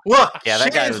right, look, Yeah, that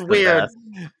shit guy is was the weird, best.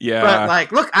 Yeah, but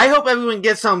like, look, I hope everyone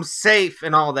gets home safe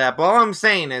and all that. But all I'm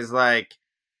saying is like,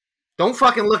 don't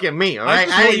fucking look at me, all right?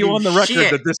 I want you didn't on do the record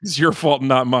shit. that this is your fault,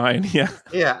 not mine. Yeah,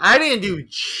 Yeah, I didn't do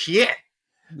shit.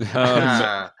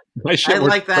 My shit I worked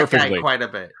like that perfectly. guy quite a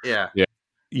bit. Yeah,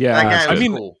 yeah. that guy was I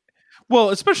mean, cool.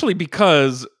 well, especially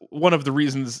because one of the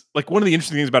reasons, like one of the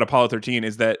interesting things about Apollo 13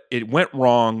 is that it went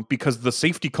wrong because the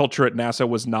safety culture at NASA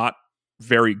was not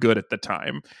very good at the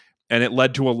time. And it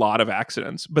led to a lot of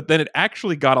accidents. But then it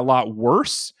actually got a lot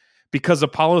worse because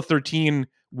Apollo 13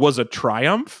 was a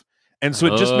triumph. And so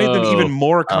it just made them even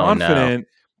more confident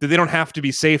that they don't have to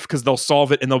be safe because they'll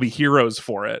solve it and they'll be heroes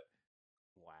for it.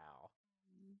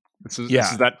 This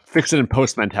is that fix it and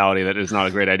post mentality that is not a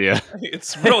great idea.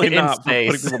 It's really in not for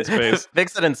putting space. people in space.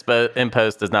 Fix it in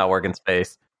post does not work in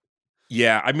space.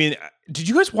 Yeah, I mean, did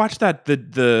you guys watch that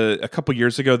the a couple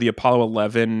years ago, the Apollo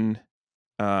 11,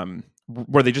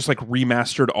 where they just like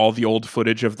remastered all the old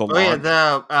footage of the launch?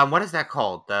 Yeah, what is that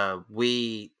called?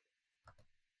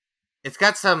 It's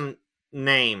got some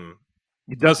name.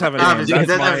 It does have a name. Obviously, That's it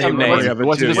does my have some memory name. of it,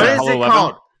 What too. is What it? is Apollo it 11?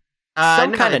 called?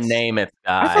 Some no, kind of it's- name it's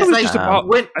got. I thought it was just about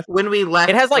when we left.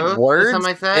 It has like Earth or words, something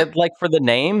like that. like for the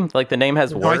name. Like the name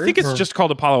has No, words. I think it's just called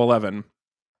Apollo 11.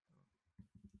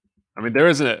 I mean, there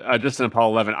is just an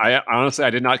Apollo 11. I honestly, I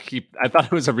did not keep. I thought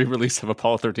it was a re-release of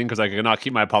Apollo 13 because I could not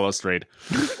keep my Apollo straight.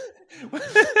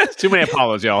 Too many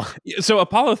Apollos, y'all. So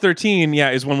Apollo 13,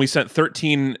 is when we sent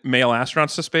 13 male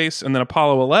astronauts to space, and then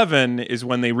Apollo 11 is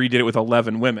when they redid it with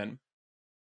 11 women.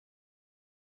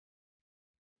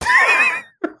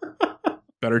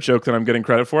 Better joke than I'm getting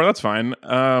credit for. That's fine.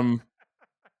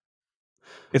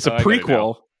 It's a I get it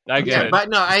prequel. now. I get it. But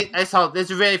no, I saw this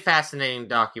very fascinating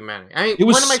documentary. I mean, It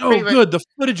was one of my so favorite, good. The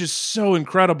footage is so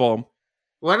incredible.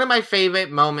 One of my favorite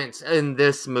moments in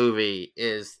this movie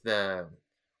is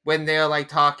when they're like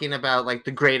talking about like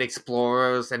the great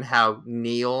explorers and how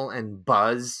Neil and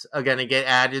Buzz are gonna get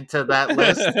added to that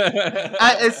list.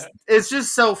 It's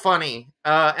just so funny,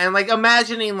 and like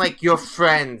imagining like your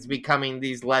friends becoming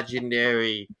these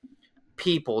legendary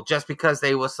people just because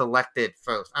they were selected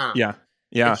first. I don't know.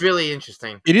 Yeah. It's really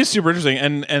interesting. It is super interesting,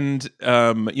 and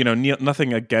Neil,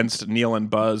 nothing against Neil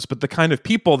and Buzz, but the kind of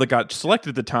people that got selected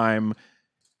at the time,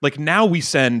 like now we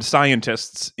send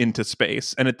scientists into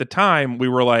space, and at the time we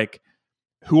were like,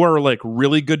 who are like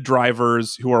really good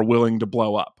drivers who are willing to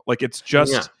blow up? Like it's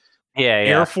just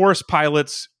Air Force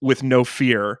pilots with no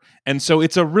fear, and so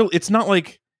it's not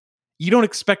like you don't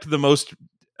expect the most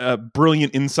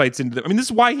brilliant insights into them. I mean, this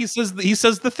is why he says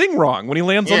the thing wrong when he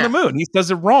lands on the moon. He says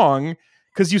it wrong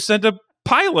because you sent a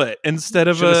pilot instead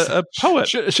of a poet.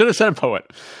 Should have sent a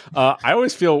poet. I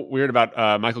always feel weird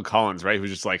about Michael Collins, right?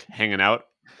 Who's just like hanging out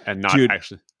and not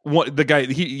actually. What the guy?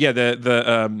 He's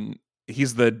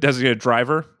the designated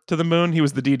driver to the moon. He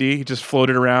was the DD. He just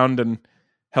floated around and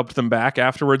helped them back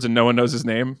afterwards, and no one knows his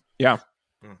name. Yeah,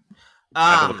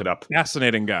 I have to look it up.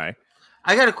 Fascinating guy.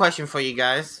 I got a question for you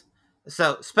guys.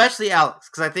 So, especially Alex,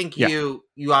 because I think you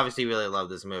obviously really love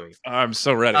this movie. I'm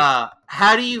so ready.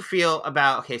 How do you feel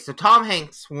about? Okay, so Tom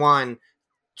Hanks won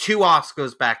 2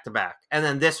 Oscars back to back, and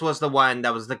then this was the one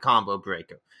that was the combo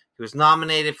breaker. He was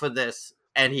nominated for this,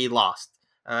 and he lost.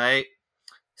 All right.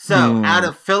 So, out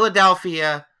of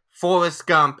Philadelphia, Forrest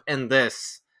Gump, and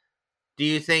this, do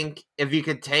you think if you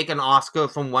could take an Oscar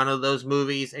from one of those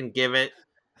movies and give it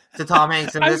to Tom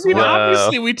Hanks in this one?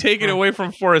 Obviously we take it away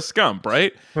from Forrest Gump,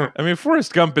 right? I mean,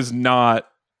 Forrest Gump is not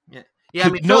Yeah, I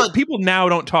mean, no, people now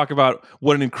don't talk about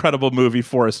what an incredible movie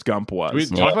Forrest Gump was. Do we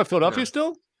talk about Philadelphia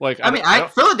still? Like,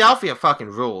 Philadelphia fucking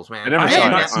rules, man. I I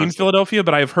have not seen Philadelphia,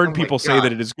 but I've heard Oh my people say God.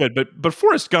 that it is good. But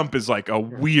Forrest Gump is like a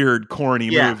weird, corny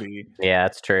movie Yeah,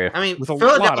 it's true. I mean, with a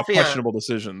Philadelphia lot of questionable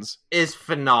decisions. is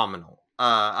phenomenal.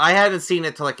 I hadn't seen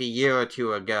it till like a year or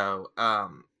two ago.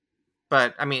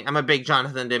 But I mean, I'm a big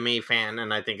Jonathan Demme fan,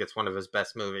 and I think it's one of his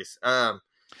best movies.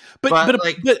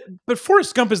 But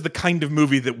Forrest Gump is the kind of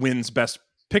movie that wins Best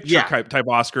Picture type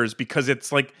Oscars because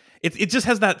it's like it just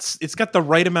has that. It's got the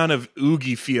right amount of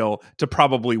oogie feel to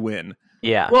probably win.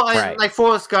 Yeah. Well, like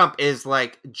Forrest Gump is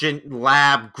like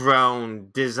lab grown,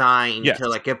 designed to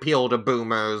like appeal to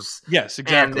boomers. Yes,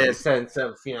 exactly. And this sense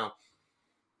of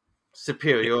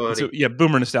superiority. So,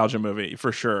 boomer nostalgia movie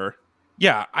for sure.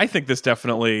 Yeah, I think this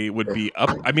definitely would be up.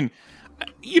 I mean,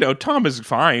 Tom is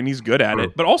fine; he's good at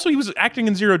it. But also, he was acting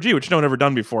in Zero G, which no one ever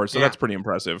done before, so that's pretty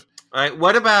impressive. All right,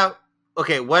 what about?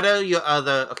 Okay, what are your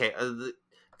other? Okay,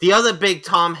 the other big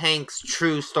Tom Hanks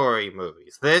true story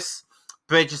movies. This,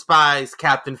 Bridge of Spies,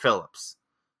 Captain Phillips.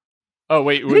 Oh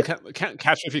wait, Catch Me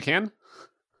If You Can.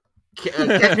 Catch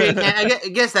Me If You Can. I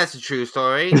guess that's a true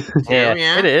story.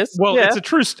 Yeah, it is. Well, it's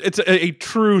a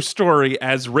true story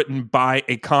as written by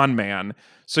a con man.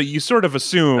 So you sort of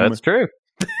assume that's true.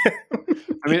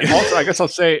 I mean, also, I guess I'll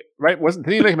say, right?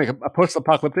 Didn't he make a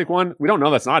post-apocalyptic one? We don't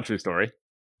know. That's not a true story,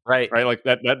 right? Like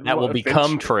that will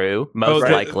become true, most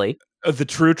likely. The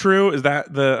true is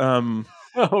that the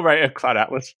Oh right, Cloud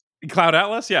Atlas. Cloud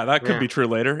Atlas, yeah, that could be true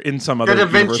later in some other. The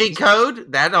Da Vinci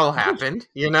Code, that all happened,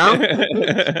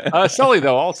 Sully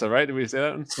though, also, right? Did we say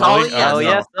that one? Sully, Sully.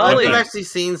 I've actually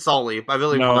seen Sully. I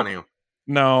really want to.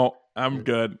 No, I'm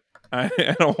good. I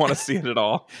don't want to see it at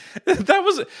all. This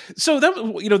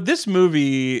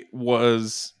movie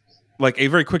was like a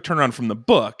very quick turnaround from the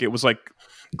book. It was like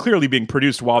clearly being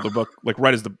produced while the book,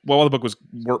 while the book was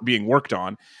being worked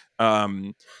on.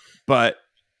 But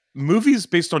movies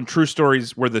based on true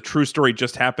stories where the true story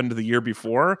just happened the year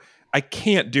before, I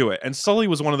can't do it. And Sully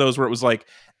was one of those where it was like,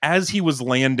 as he was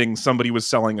landing, somebody was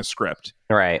selling a script.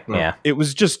 Right. Yeah. It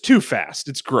was just too fast.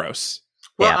 It's gross.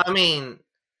 Well, I mean,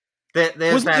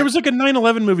 there was like a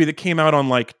 9/11 movie that came out on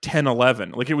like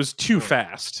 10/11. Like it was too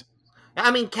fast.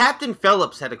 I mean, Captain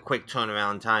Phillips had a quick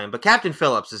turnaround time, but Captain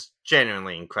Phillips is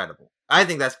genuinely incredible. I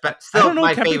think that's still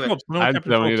my favorite. I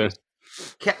don't either.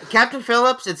 Captain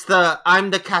Phillips, it's the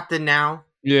 "I'm the Captain Now"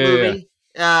 movie.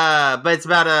 Yeah. But it's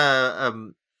about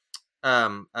a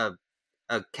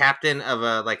captain of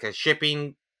a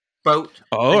shipping boat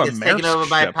that gets taken over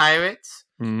by pirates.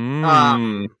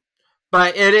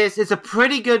 But it's a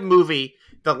pretty good movie.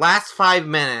 The last 5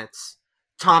 minutes,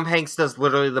 Tom Hanks does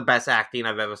literally the best acting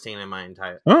I've ever seen in my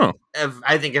entire.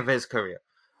 I think of his career.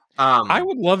 I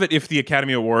would love it if the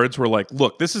Academy Awards were like,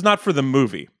 look, this is not for the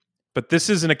movie, but this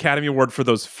is an Academy Award for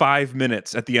those 5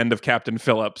 minutes at the end of Captain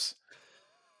Phillips.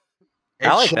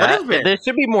 I like that. There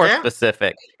should be more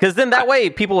specific, because then that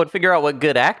way people would figure out what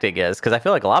good acting is. Because I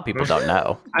feel like a lot of people don't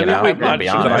know. To be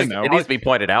honest, it needs to be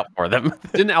pointed out for them.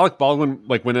 Didn't Alec Baldwin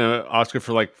win an Oscar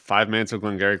for 5 minutes of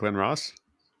Glengarry Glen Ross?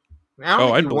 He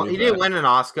didn't win an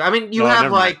Oscar. I mean,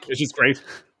 it's just great.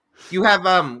 You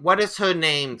have what is her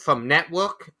name from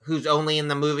Network, who's only in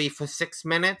the movie for 6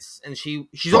 minutes, and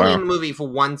she's only in the movie for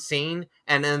one scene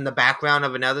and in the background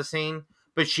of another scene.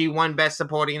 But she won Best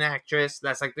Supporting Actress.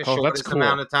 That's like the shortest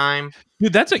amount of time.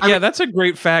 Dude, that's a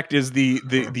great fact. Is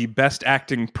the best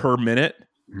acting per minute?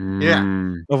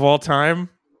 Of all time.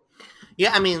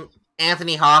 Yeah, I mean,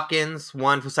 Anthony Hopkins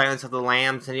won for Silence of the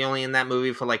Lambs, and he only in that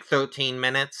movie for 13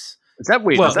 minutes. Is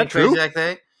that true? Like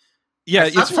that? Yeah,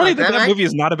 it's funny that movie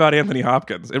is not about Anthony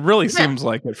Hopkins. It really seems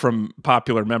like it from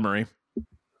popular memory.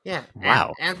 Yeah.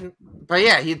 Wow. But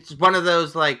yeah, he's one of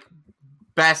those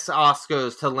best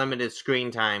Oscars to limited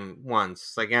screen time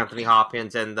ones, like Anthony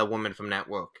Hopkins and the woman from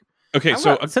Network. Okay,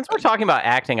 since we're talking about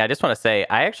acting, I just want to say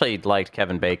I actually liked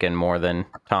Kevin Bacon more than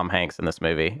Tom Hanks in this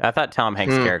movie. I thought Tom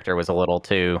Hanks' character was a little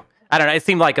too... I don't know, it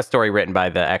seemed like a story written by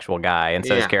the actual guy, and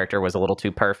so his character was a little too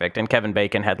perfect, and Kevin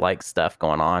Bacon had stuff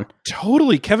going on.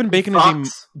 Totally. Kevin Bacon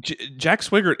Jack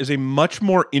Swigert is a much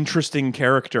more interesting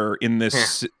character in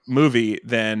this movie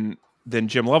than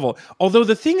Jim Lovell. Although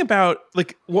the thing about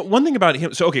one thing about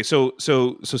him, so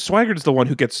Swigert is the one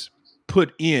who gets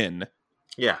put in,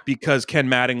 because Ken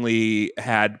Mattingly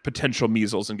had potential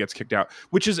measles and gets kicked out.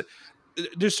 Which is,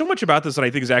 there's so much about this that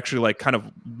I think is actually kind of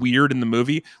weird in the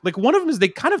movie. One of them is they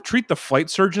kind of treat the flight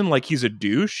surgeon like he's a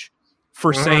douche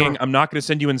for saying, "I'm not going to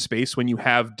send you in space when you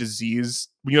have disease,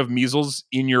 when you have measles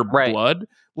in your blood."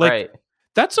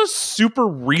 that's a super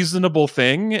reasonable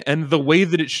thing, and the way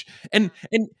that it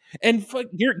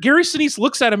Gary Sinise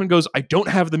looks at him and goes, "I don't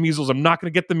have the measles. I'm not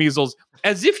going to get the measles,"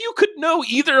 as if you could know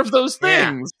either of those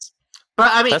things.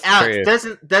 But I mean, That's Alex,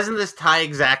 true. doesn't this tie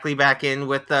exactly back in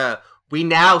with the we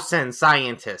now send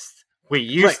scientists? We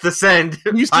used to send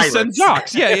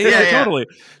jocks. Yeah, totally.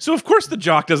 So of course the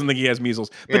jock doesn't think he has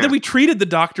measles. But then we treated the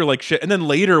doctor like shit. And then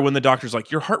later when the doctor's like,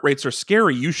 your heart rates are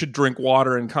scary, you should drink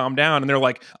water and calm down. And they're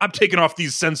like, I'm taking off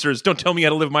these sensors. Don't tell me how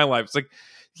to live my life. It's like,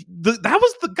 the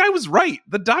guy was right.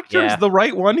 The doctor is the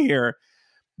right one here.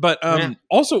 But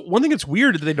also, one thing that's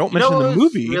weird that they don't mention in the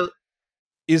movie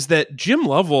is that Jim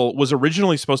Lovell was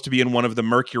originally supposed to be in one of the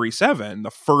Mercury 7,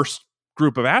 the first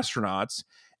group of astronauts.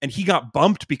 And he got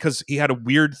bumped because he had a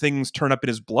weird things turn up in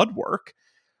his blood work.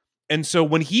 And so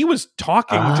when he was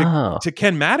talking to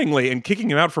Ken Mattingly and kicking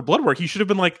him out for blood work, he should have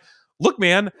been like, look,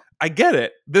 man, I get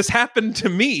it. This happened to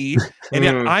me, and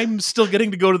yet I'm still getting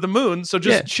to go to the moon. So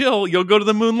just chill. You'll go to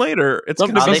the moon later. It's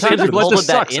going to be they should have folded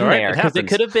that in there, because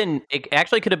it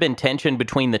actually could have been tension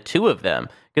between the two of them.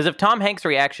 Because if Tom Hanks'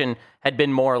 reaction had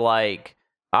been more like,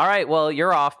 all right, well,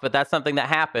 you're off, but that's something that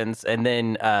happens. And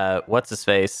then, what's his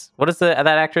face? What is that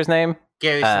actor's name?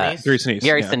 Gary Sinise.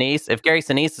 Gary Sinise. If Gary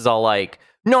Sinise is all like,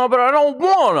 no, but I don't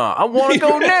wanna. I want to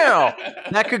go now.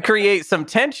 That could create some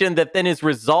tension that then is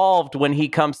resolved when he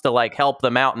comes to like help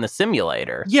them out in the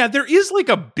simulator. Yeah, there is like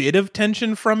a bit of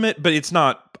tension from it, but it's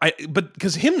not. But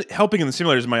because him helping in the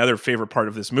simulator is my other favorite part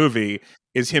of this movie.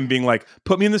 Is him being like,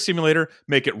 put me in the simulator,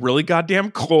 make it really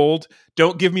goddamn cold.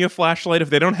 Don't give me a flashlight if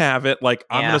they don't have it. Like,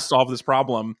 I'm going to solve this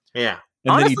problem. Yeah.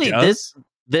 And honestly, then he does.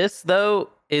 This though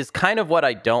is kind of what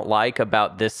I don't like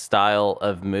about this style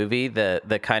of movie.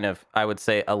 The kind of, I would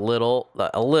say a little.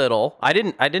 I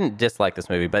didn't dislike this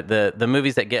movie, but the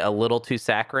movies that get a little too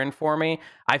saccharine for me,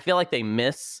 I feel like they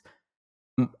miss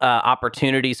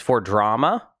opportunities for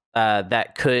drama.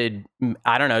 That could,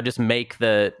 I don't know, just make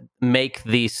the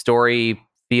story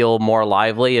feel more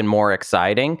lively and more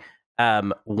exciting.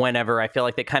 Whenever I feel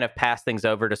like they kind of pass things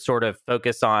over to sort of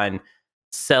focus on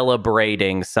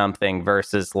celebrating something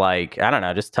versus like, I don't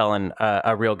know, just telling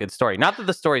a real good story. Not that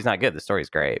the story's not good, the story's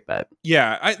great, but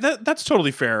yeah, that's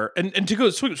totally fair. And to go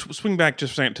swing back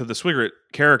just to the Swigert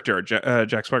character,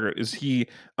 Jack Swigert, is he's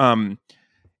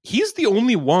the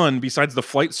only one besides the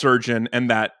flight surgeon and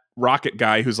that rocket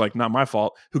guy who's like, not my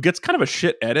fault, who gets kind of a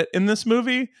shit edit in this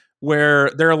movie where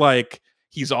they're like,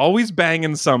 he's always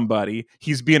banging somebody,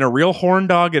 he's being a real horn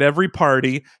dog at every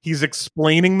party, he's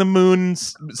explaining the moon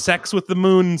sex with the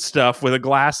moon stuff with a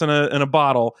glass and a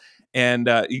bottle. And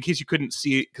in case you couldn't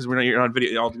see it because you're on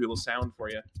video, I'll do a little sound for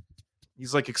you.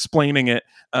 He's like explaining it,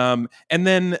 and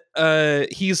then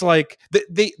he's like,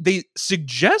 they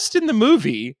suggest in the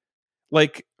movie,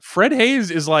 like Fred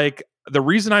Hayes is like, the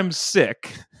reason I'm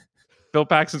sick, Bill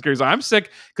Paxton's character, I'm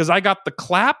sick because I got the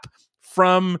clap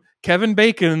from Kevin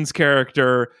Bacon's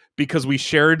character because we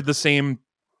shared the same,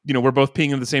 we're both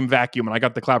peeing in the same vacuum, and I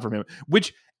got the clap from him,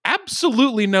 which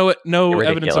absolutely no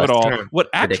evidence of it all. What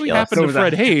actually happened to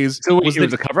Fred Hayes was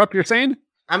it a cover up, you're saying?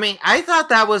 I mean, I thought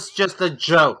that was just a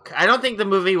joke. I don't think the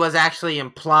movie was actually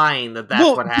implying that that's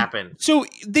what happened. So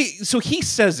he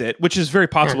says it, which is very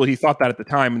possible he thought that at the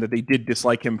time, and that they did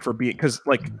dislike him for being, because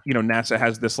like, NASA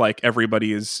has this like,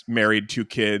 everybody is married, 2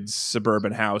 kids,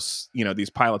 suburban house, these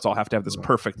pilots all have to have this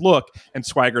perfect look, and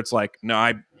Swigert's like,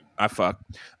 no, I fuck.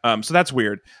 So that's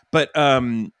weird. But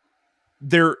what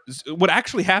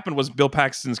actually happened was Bill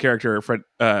Paxton's character,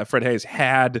 Fred Hayes,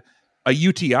 had a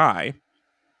UTI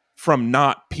from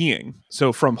not peeing.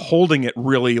 So from holding it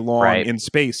really long in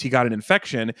space, he got an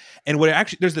infection. And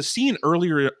there's the scene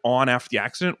earlier on after the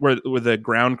accident where the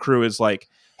ground crew is like,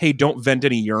 hey, don't vent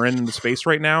any urine into space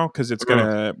right now because it's going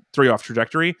to throw you off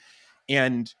trajectory.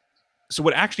 And so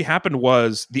what actually happened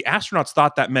was the astronauts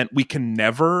thought that meant we can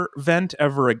never vent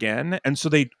ever again. And so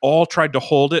they all tried to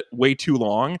hold it way too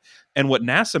long. And what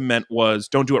NASA meant was,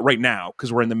 don't do it right now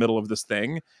because we're in the middle of this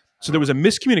thing. So there was a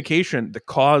miscommunication that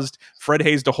caused Fred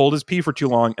Hayes to hold his pee for too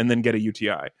long and then get a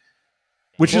UTI,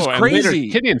 which is crazy.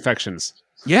 Kidney infections.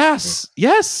 Yes,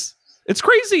 it's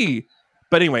crazy.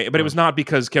 But anyway, it was not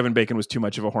because Kevin Bacon was too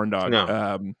much of a horn dog.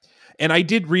 No. And I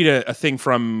did read a thing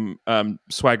from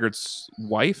Swigert's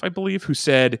wife, I believe, who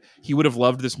said he would have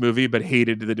loved this movie but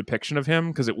hated the depiction of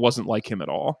him because it wasn't like him at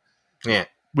all. Yeah.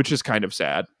 Which is kind of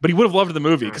sad. But he would have loved the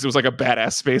movie because it was like a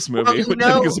badass space movie.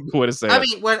 Well,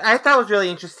 what I thought was really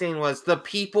interesting was the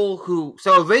people who...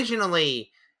 So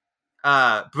originally,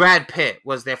 Brad Pitt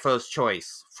was their first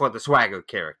choice for the Swigert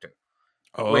character.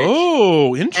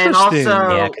 Oh, interesting. And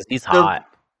also, yeah, because he's hot.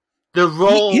 The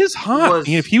role he is hot. was.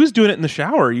 If he was doing it in the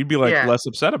shower, you'd be like Yeah. less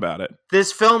upset about it.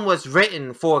 This film was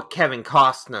written for Kevin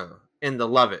Costner in the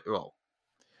Lovett role.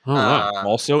 Oh, wow.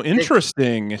 Also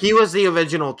interesting. He was the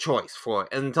original choice for it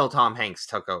until Tom Hanks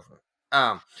took over.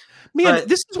 Man,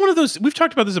 this is one of those, we've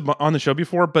talked about this on the show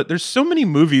before, but there's so many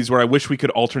movies where I wish we could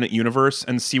alternate universe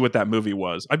and see what that movie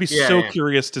was. I'd be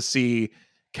curious to see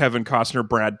Kevin Costner,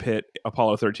 Brad Pitt,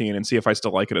 Apollo 13, and see if I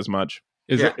still like it as much.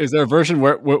 Is there a version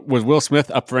where was Will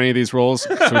Smith up for any of these roles?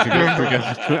 So we could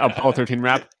get Apollo 13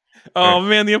 rap? Oh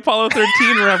man, the Apollo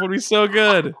 13 rap would be so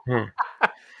good. Oh,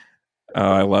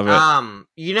 I love it.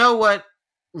 You know what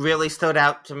really stood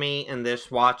out to me in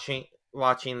this watching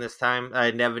this time?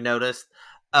 I never noticed.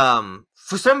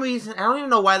 For some reason, I don't even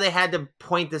know why they had to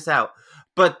point this out,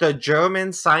 but the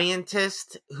German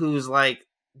scientist who's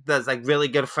that's really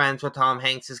good friends with Tom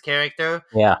Hanks's character,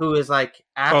 who is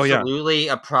absolutely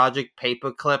a Project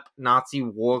Paperclip Nazi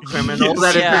war criminal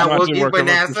that is now working for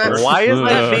NASA. Why is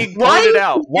that being pointed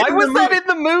out? Why was that in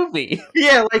the movie?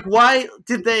 Yeah, why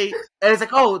did they? And it's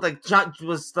John's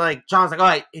like, all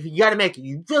right, if you got to make it,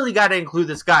 you really got to include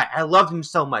this guy. I loved him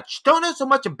so much. Don't know so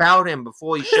much about him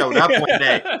before he showed up one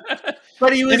day.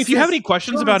 But he was. And if you have any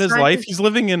questions about his life, he's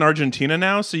living in Argentina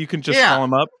now, so you can just call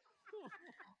him up.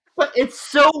 But it's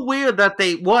so weird that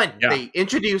they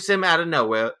introduce him out of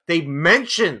nowhere. They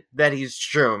mention that he's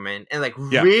German and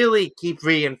really keep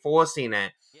reinforcing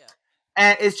it. Yeah.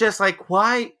 And it's just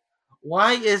why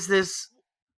is this?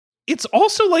 It's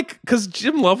also because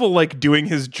Jim Lovell doing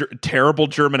his terrible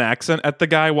German accent at the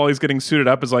guy while he's getting suited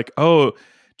up is oh,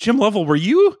 Jim Lovell, were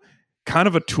you kind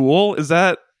of a tool? Is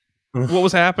that what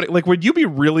was happening? Would you be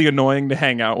really annoying to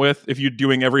hang out with if you're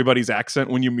doing everybody's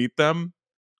accent when you meet them?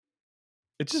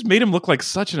 It just made him look like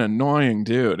such an annoying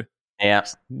dude. Yeah.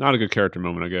 Not a good character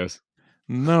moment, I guess.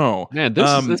 No. Man,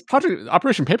 this Project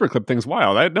Operation Paperclip thing's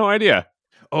wild. I had no idea.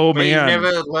 Oh, man. You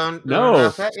never learned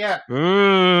about that? Yeah.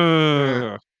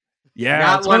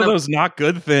 Yeah, it's one of those not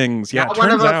good things. Yeah, not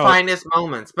one of our finest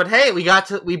moments. But hey,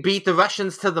 we beat the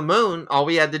Russians to the moon. All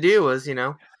we had to do was,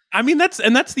 I mean, that's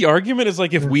the argument is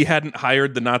if we hadn't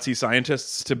hired the Nazi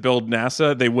scientists to build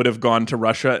NASA, they would have gone to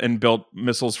Russia and built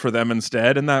missiles for them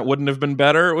instead, and that wouldn't have been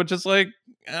better, which is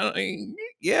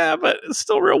yeah, but it's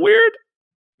still real weird.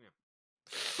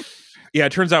 Yeah,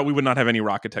 it turns out we would not have any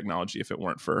rocket technology if it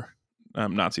weren't for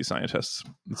Nazi scientists.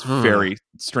 It's a very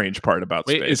strange part about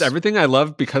space. Is everything I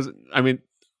love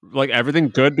everything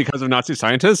good because of Nazi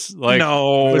scientists?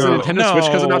 No. Was the Nintendo Switch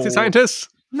because of Nazi scientists?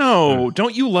 No,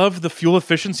 don't you love the fuel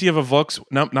efficiency of a Volks?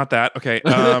 No, not that. Okay.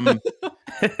 I'm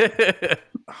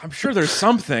sure there's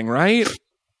something, right?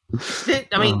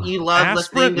 You love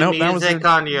listening to music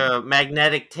on your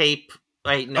magnetic tape.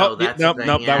 Wait, no, that's nope,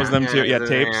 that was them too. Yeah,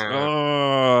 tapes.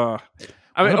 Oh.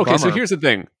 Okay, so here's the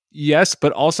thing. Yes,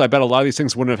 but also I bet a lot of these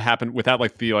things wouldn't have happened without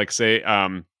say I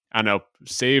don't know,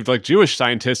 saved Jewish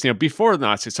scientists, before the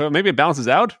Nazis. So maybe it balances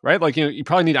out, right? You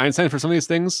probably need Einstein for some of these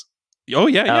things. Oh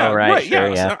yeah. Oh, right,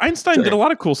 sure, yeah. Einstein did a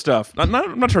lot of cool stuff. I'm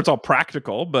not sure it's all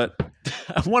practical, but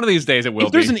one of these days it will.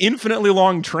 If there's an infinitely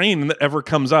long train that ever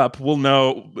comes up, we'll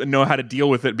know how to deal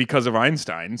with it because of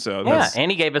Einstein. So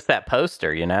and he gave us that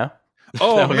poster,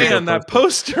 Oh man, that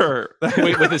poster!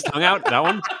 Wait, with his tongue out, that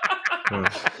one.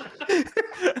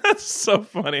 That's so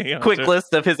funny. Quick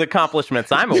list of his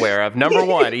accomplishments I'm aware of. Number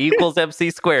 1, E =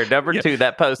 MC squared. Number 2,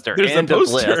 that poster. There's End a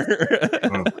poster.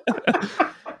 Of list.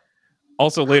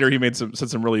 Also, later he said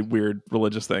some really weird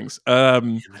religious things.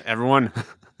 Everyone.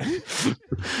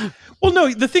 Well, no,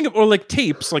 the thing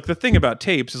tapes. The thing about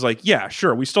tapes is yeah,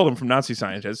 sure, we stole them from Nazi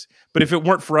scientists, but if it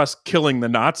weren't for us killing the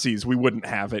Nazis, we wouldn't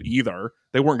have it either.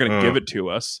 They weren't going to give it to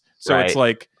us. So It's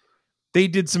they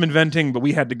did some inventing, but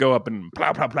we had to go up and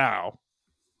plow, plow, plow.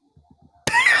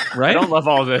 Right? I don't love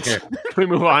all of this. Can we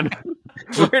move on?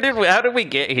 How did we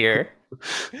get here?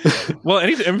 Well,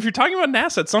 if you're talking about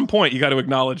NASA, at some point you got to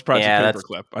acknowledge Project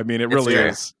Paperclip. I mean, it really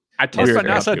is. I talked about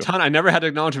NASA a ton. I never had to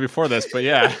acknowledge it before this, but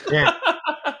yeah.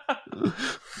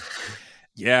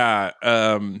 Yeah.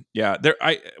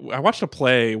 I watched a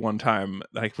play one time.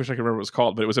 I wish I could remember what it was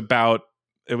called, but it was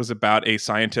about a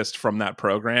scientist from that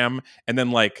program, and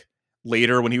then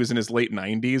later when he was in his late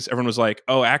 90s, everyone was like,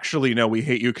 oh, actually, no, we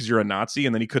hate you because you're a Nazi,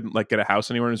 and then he couldn't get a house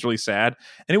anywhere, and it was really sad.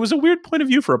 And it was a weird point of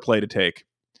view for a play to take.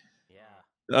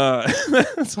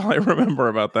 That's all I remember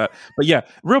about that. But yeah,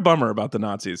 real bummer about the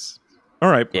Nazis.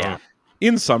 All right. Yeah.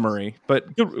 In summary,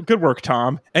 but good work,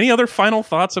 Tom. Any other final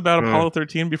thoughts about Apollo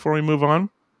 13 before we move on?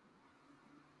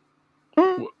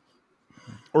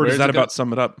 Or does that about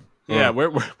sum it up? Yeah,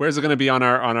 where's it going to be on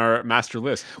our master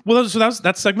list? Well, so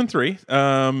that's segment 3.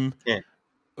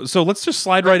 So let's just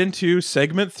slide right into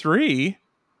segment 3,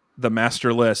 the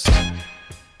master list.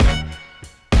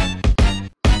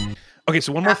 Okay,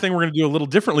 so one more thing we're going to do a little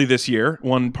differently this year.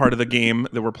 One part of the game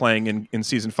that we're playing in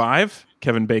season 5,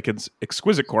 Kevin Bacon's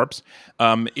Exquisite Corpse,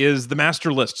 is the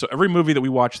master list. So every movie that we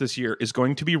watch this year is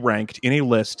going to be ranked in a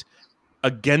list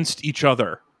against each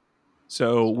other.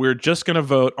 So we're just going to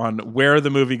vote on where the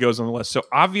movie goes on the list. So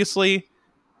obviously,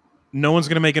 no one's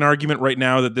going to make an argument right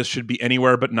now that this should be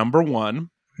anywhere but number 1.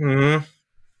 Mm-hmm.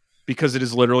 Because it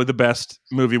is literally the best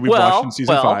movie we've watched in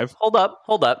season 5. Hold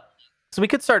up. So we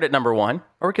could start at number 1,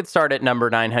 or we could start at number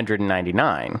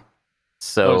 999.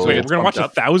 So we're going to watch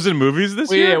 1,000 movies this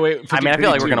year? Yeah, wait. I feel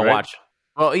like we're going to watch.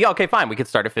 Well, yeah, okay, fine. We could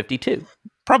start at 52.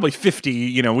 Probably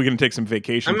 50. We're going to take some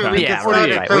vacation time. We at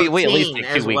least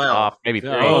take 2 weeks off, maybe 3.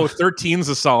 Oh, 13's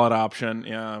a solid option.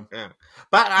 Yeah.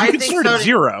 But I think start at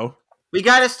 0. We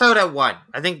got to start at 1.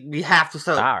 I think we have to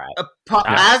start. All right.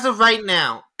 As of right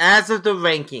now, as of the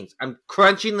rankings, I'm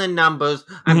crunching the numbers.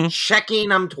 I'm checking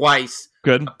them twice.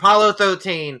 Good. Apollo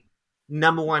 13,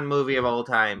 number 1 movie of all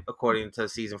time, according to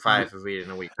season 5 of Read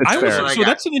in a Week.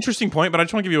 That's an interesting point, but I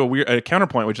just want to give you a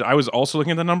counterpoint, which I was also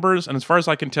looking at the numbers, and as far as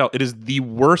I can tell, it is the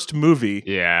worst movie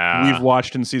we've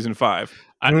watched in season 5.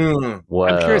 I'm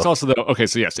curious also, though. Okay,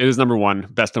 so yes, it is number 1,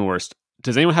 best and worst.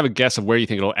 Does anyone have a guess of where you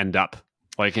think it'll end up?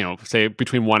 Like, say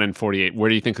between 1 and 48, where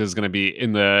do you think this is going to be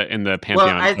in the pantheon?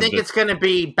 Well, I think it's going to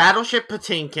be Battleship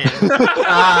Potemkin,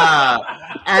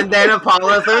 and then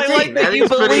Apollo 13. I like that you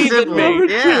believe in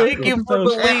me. Yeah. Thank you for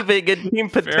believing in Team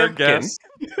Potemkin.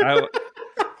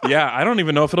 I don't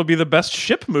even know if it'll be the best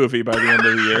ship movie by the end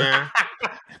of the year. Yeah.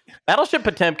 Battleship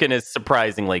Potemkin is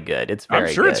surprisingly good. It's very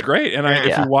I'm sure good. It's great. And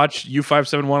if you watch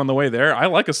U-571 on the way there, I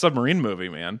like a submarine movie,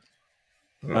 man.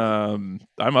 I'm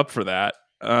up for that.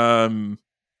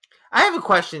 I have a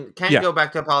question. Can you go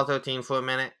back to Apollo 13 for a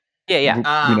minute?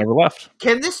 Yeah. We never left.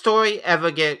 Can this story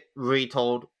ever get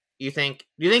retold, you think?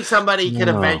 Do you think somebody could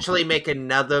eventually make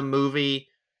another movie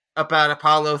about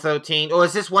Apollo 13? Or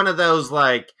is this one of those,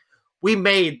 like, we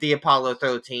made the Apollo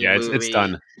 13 movie. It's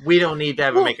done. We don't need to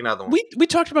ever make another one. We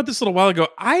talked about this a little while ago.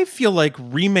 I feel like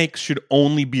remakes should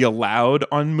only be allowed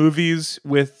on movies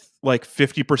with, like,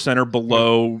 50% or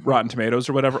below Rotten Tomatoes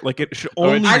or whatever. Like, it should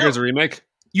only... There's a remake?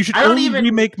 You should only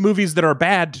remake movies that are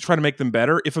bad to try to make them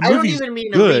better. If a movie's don't even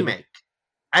mean good, a remake.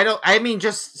 I mean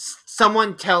just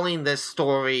someone telling this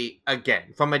story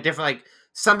again from a different, like,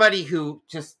 somebody who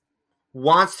just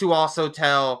wants to also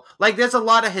tell, like, there's a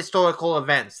lot of historical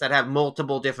events that have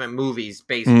multiple different movies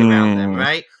based around them,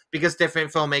 right? Because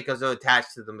different filmmakers are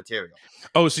attached to the material.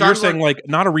 Oh, so you're saying, like,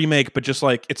 not a remake, but just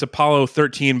like it's Apollo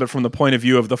 13, but from the point of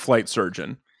view of the flight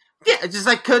surgeon. Yeah, it's just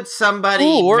like, could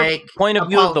somebody make point of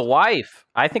view of the wife?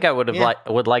 I think I would have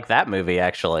would like that movie,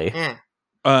 actually. Yeah.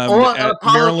 Or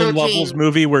Marilyn Lovell's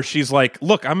movie where she's like,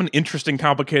 look, I'm an interesting,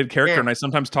 complicated character, and I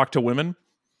sometimes talk to women.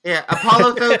 Yeah,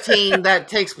 Apollo 13 that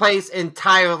takes place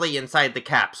entirely inside the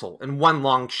capsule in one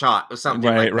long shot or something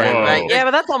like that. Right? Yeah,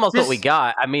 but that's almost what we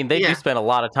got. I mean, they do spend a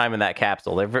lot of time in that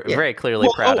capsule. They're very clearly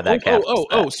proud of that capsule.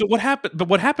 So what happened? But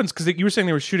what happens, because you were saying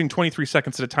they were shooting 23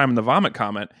 seconds at a time in the vomit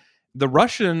comment, the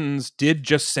Russians did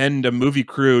just send a movie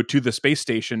crew to the space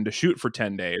station to shoot for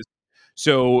 10 days.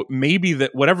 So maybe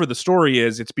that whatever the story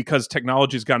is, it's because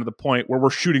technology's gotten to the point where we're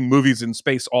shooting movies in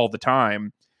space all the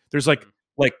time. There's like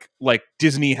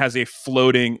Disney has a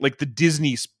floating, like the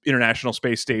Disney International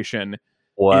Space Station,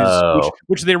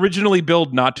 which they originally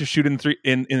built not to shoot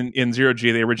in zero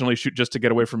G. They originally shoot just to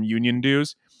get away from union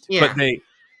dues. Yeah.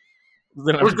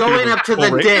 But we're going up to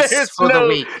the disc for the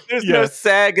week. There's no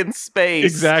SAG in space.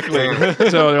 Exactly.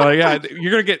 So they're like,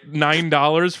 you're going to get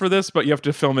 $9 for this, but you have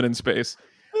to film it in space.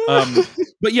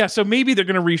 But yeah, so maybe they're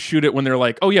going to reshoot it when they're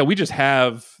like, oh yeah, we just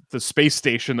have the space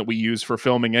station that we use for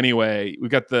filming anyway. We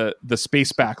got the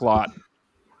space back lot. So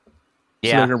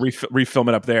they're going to refilm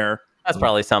it up there. That's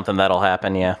probably something that'll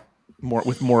happen. Yeah.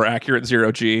 With more accurate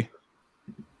zero G.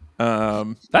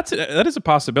 That is a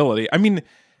possibility. I mean,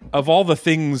 of all the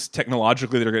things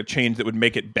technologically that are going to change that would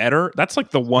make it better, that's like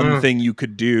the one thing you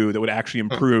could do that would actually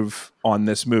improve on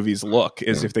this movie's look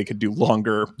is if they could do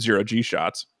longer zero G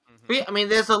shots. I mean,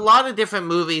 there's a lot of different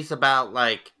movies about,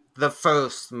 like, the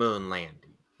first moon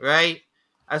landing, right?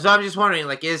 So I'm just wondering,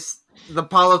 like, is the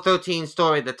Apollo 13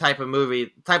 story the type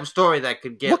of story that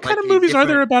could get... What kind of movies are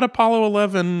there about Apollo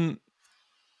 11?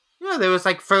 Yeah, there was,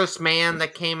 like, First Man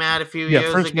that came out a few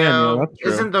years ago. Man, that's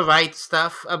true. Isn't The Right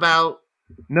Stuff about...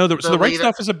 No, so The Right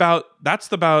Stuff is about...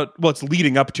 it's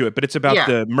leading up to it, but it's about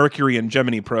the Mercury and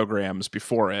Gemini programs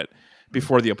before it.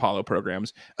 Before the Apollo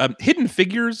programs. Hidden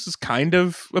Figures is kind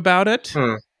of about it.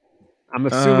 I'm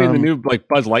assuming the new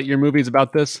Buzz Lightyear movie is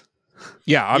about this.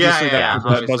 Yeah, obviously that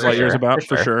Buzz Lightyear is about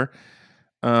for sure.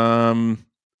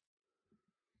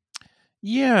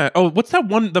 Yeah. Oh, what's that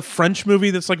one? The French movie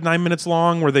that's like 9 minutes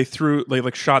long, where they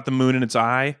like shot the moon in its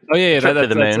eye. Oh yeah, Trip to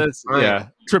the Moon. yeah.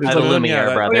 Trip to By the the moon. Lumiere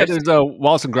Yeah, brothers. Oh yeah, there's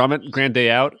Wallace and Gromit, Grand Day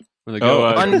Out. Where they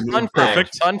go,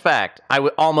 Fun fact. I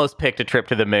would almost picked A Trip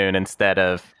to the Moon instead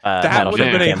of that would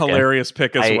have been a Pumpkin. hilarious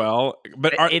pick as well.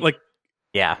 But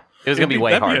yeah, it was gonna be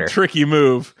way that'd harder. Be a tricky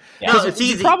move. Yeah. No, it's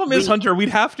easy. The problem is, Hunter, we'd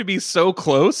have to be so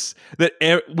close that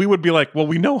we would be like, well,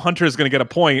 we know Hunter is going to get a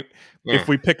point if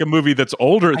we pick a movie that's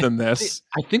older than this.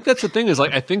 I think that's the thing is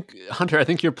like I think Hunter, I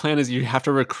think your plan is you have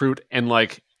to recruit and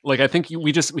like I think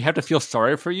we have to feel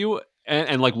sorry for you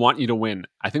and like want you to win.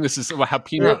 I think this is how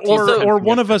Peanut or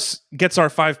one of us gets our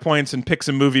 5 points and picks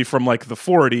a movie from like the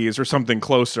 40s or something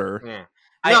closer. Yeah.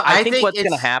 I think what's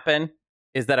going to happen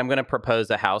is that I'm going to propose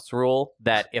a house rule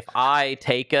that if I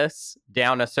take us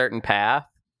down a certain path,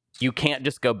 you can't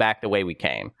just go back the way we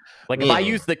came. Like if I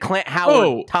use the Clint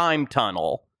Howard time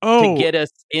tunnel to get us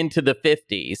into the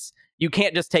 50s, you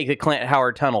can't just take the Clint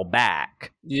Howard tunnel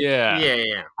back. Yeah.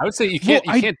 I would say you can't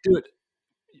do it.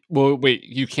 Well, wait,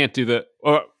 you can't do the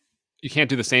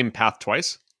same path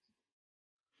twice?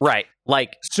 Right.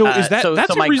 Like so is that so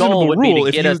that's my a reasonable goal would rule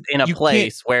be to get us in a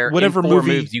place where whatever in 4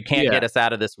 movie moves you can't get us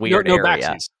out of this weird no area.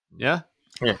 Backsies. Yeah.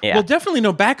 Well, definitely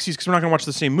no backsies because we're not going to watch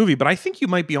the same movie. But I think you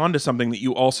might be onto something that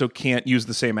you also can't use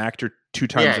the same actor 2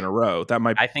 times in a row. That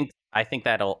might. I think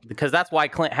that'll because that's why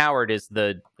Clint Howard is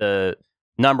the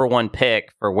number one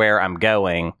pick for where I'm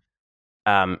going.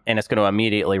 And it's going to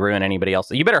immediately ruin anybody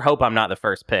else. You better hope I'm not the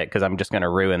first pick because I'm just going to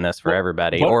ruin this for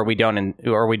everybody, or we don't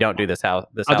do this house.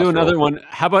 I'll do another one.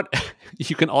 How about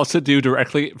you can also do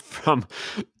directly from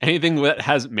anything that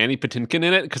has Manny Patinkin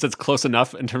in it because it's close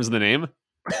enough in terms of the name.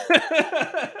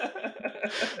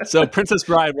 So Princess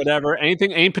Bride, whatever, any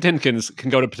Patinkins can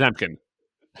go to Potemkin.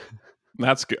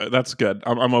 That's good.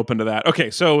 I'm open to that.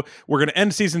 Okay, so we're going to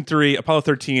end season 3, Apollo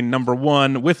 13, number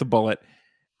 1 with a bullet.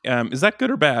 Is that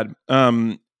good or bad?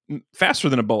 Faster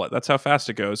than a bullet. That's how fast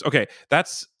it goes. Okay,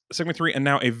 that's segment 3, and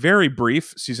now a very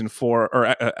brief season 4,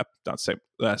 or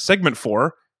segment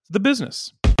 4, the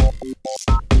business.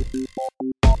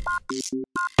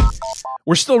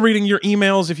 We're still reading your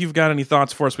emails. If you've got any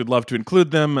thoughts for us, we'd love to include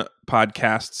them.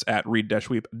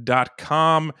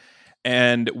 Podcasts@read-weep.com.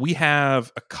 And we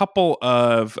have a couple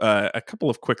of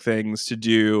quick things to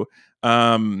do.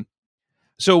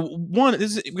 So one,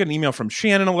 we got an email from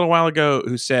Shannon a little while ago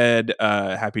who said,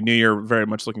 Happy New Year. Very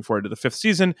much looking forward to the 5th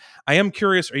season. I am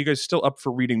curious, are you guys still up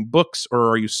for reading books or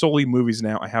are you solely movies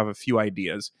now? I have a few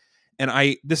ideas. And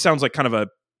this sounds like kind of a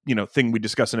thing we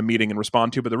discuss in a meeting and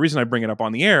respond to. But the reason I bring it up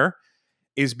on the air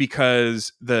is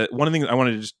because one of the things I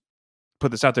wanted to just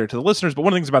put this out there to the listeners, but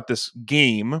one of the things about this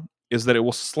game is that it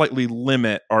will slightly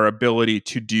limit our ability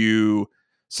to do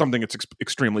something that's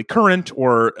extremely current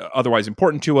or otherwise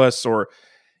important to us, or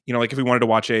like if we wanted to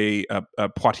watch a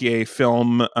Poitier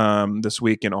film this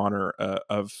week in honor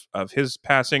of his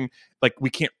passing, like we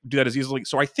can't do that as easily.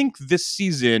 So I think this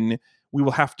season we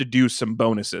will have to do some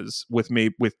bonuses with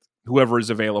whoever is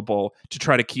available to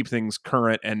try to keep things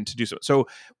current and to do so. So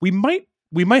we might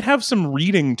have some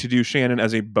reading to do, Shannon,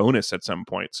 as a bonus at some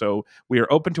point. So we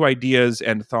are open to ideas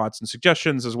and thoughts and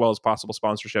suggestions, as well as possible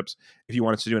sponsorships if you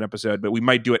want us to do an episode, but we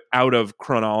might do it out of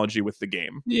chronology with the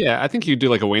game. Yeah, I think you do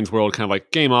like a Wayne's World kind of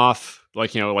like game off,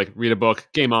 like, like read a book,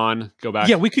 game on, go back.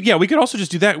 Yeah, we could also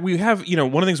just do that. We have, one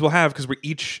of the things we'll have, because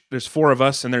there's 4 of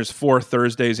us and there's 4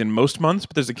 Thursdays in most months,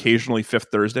 but there's occasionally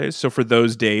 5th Thursdays. So for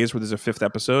those days where there's a 5th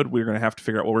episode, we're going to have to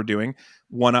figure out what we're doing.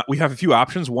 We have a few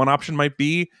options. One option might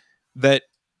be that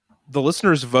the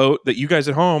listeners vote, that you guys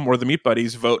at home or the Meat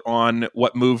Buddies vote on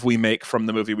what move we make from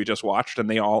the movie we just watched, and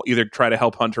they all either try to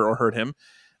help Hunter or hurt him.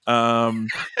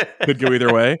 Could go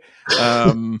either way.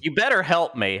 You better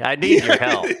help me. I need your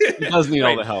help. He does need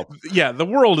all the help. Yeah, the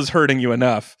world is hurting you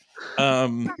enough.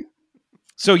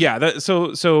 So yeah,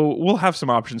 so we'll have some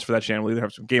options for that, Shannon. We'll either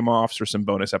have some game offs or some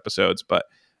bonus episodes, but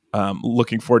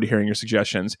looking forward to hearing your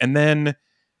suggestions. And then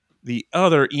the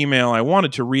other email I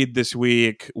wanted to read this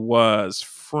week was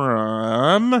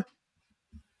from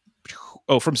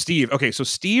Steve. Okay, so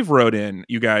Steve wrote in,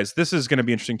 you guys, this is going to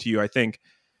be interesting to you, I think.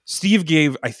 Steve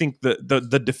gave, I think,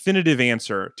 the definitive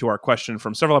answer to our question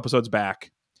from several episodes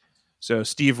back. So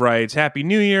Steve writes, Happy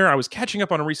New Year. I was catching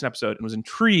up on a recent episode and was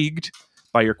intrigued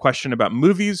by your question about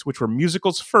movies, which were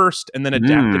musicals first and then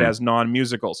adapted as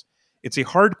non-musicals. It's a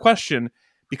hard question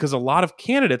because a lot of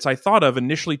candidates I thought of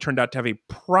initially turned out to have a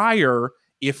prior,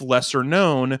 if lesser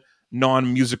known,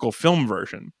 non-musical film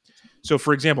version. So,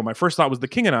 for example, my first thought was The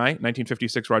King and I,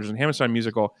 1956 Rodgers and Hammerstein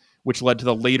musical, which led to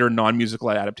the later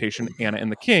non-musical adaptation Anna and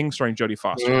the King, starring Jodie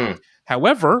Foster.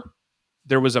 However,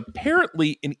 there was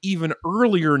apparently an even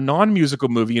earlier non-musical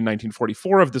movie in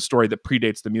 1944 of the story that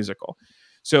predates the musical.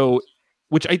 So,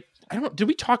 which I don't know, did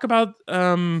we talk about?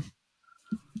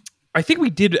 I think we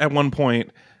did at one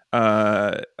point.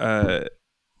 I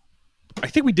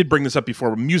think we did bring this up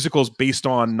before. Musicals based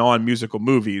on non-musical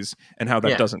movies and how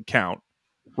that doesn't count,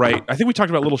 right? I think we talked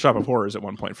about Little Shop of Horrors at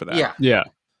one point for that. Yeah.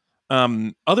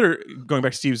 Going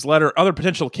back to Steve's letter, other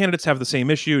potential candidates have the same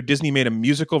issue. Disney made a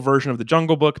musical version of The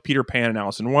Jungle Book, Peter Pan, and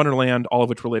Alice in Wonderland, all of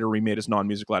which were later remade as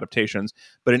non-musical adaptations.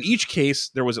 But in each case,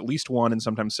 there was at least one and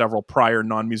sometimes several prior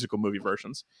non-musical movie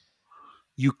versions.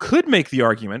 You could make the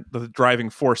argument that the driving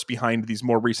force behind these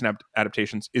more recent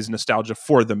adaptations is nostalgia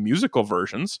for the musical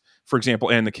versions. For example,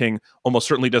 Anne the King almost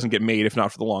certainly doesn't get made if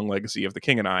not for the long legacy of The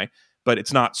King and I, but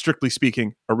it's not, strictly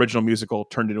speaking, original musical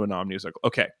turned into a non-musical.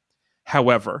 Okay.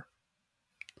 However,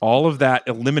 all of that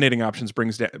eliminating options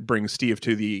brings Steve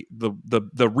to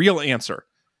the real answer.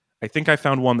 I think I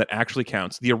found one that actually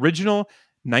counts. The original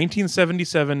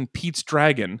 1977 Pete's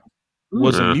Dragon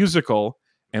was a musical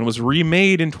and was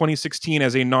remade in 2016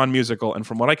 as a non-musical. And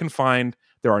from what I can find,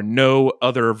 there are no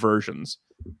other versions.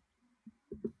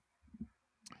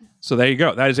 So there you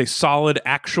go. That is a solid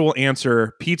actual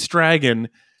answer. Pete's Dragon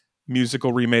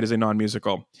musical remade as a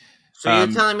non-musical. So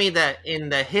you're telling me that in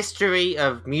the history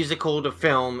of musical to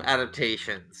film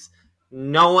adaptations,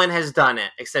 no one has done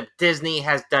it except Disney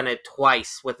has done it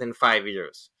twice within 5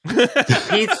 years.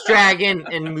 Pete's Dragon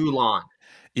and Mulan.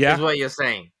 Yeah, is what you're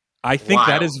saying. I think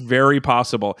that is very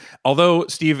possible. Although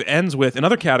Steve ends with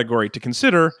another category to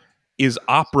consider is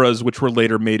operas, which were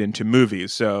later made into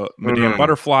movies. So Madame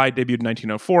Butterfly debuted in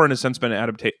 1904 and has since been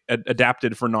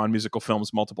adapted for non-musical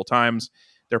films multiple times.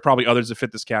 There are probably others that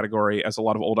fit this category, as a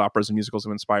lot of old operas and musicals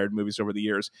have inspired movies over the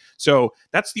years. So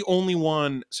that's the only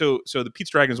one. So the Pete's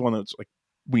Dragon is one that's like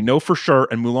we know for sure,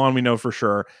 and Mulan we know for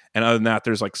sure. And other than that,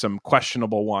 there's like some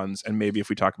questionable ones, and maybe if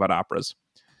we talk about operas.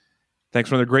 Thanks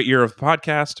for another great year of the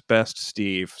podcast. Best,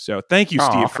 Steve. So thank you,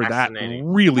 Steve, for that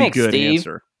really good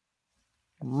answer.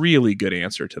 Really good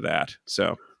answer to that.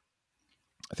 So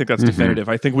I think that's definitive.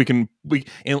 I think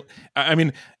I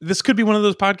mean, this could be one of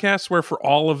those podcasts where for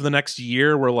all of the next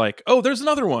year, we're like, oh, there's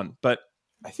another one. But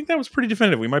I think that was pretty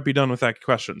definitive. We might be done with that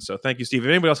question. So thank you, Steve. If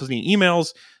anybody else has any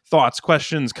emails, thoughts,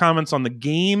 questions, comments on the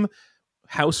game,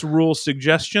 house rule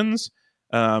suggestions,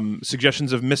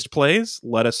 suggestions of missed plays,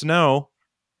 let us know.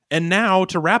 And now,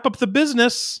 to wrap up the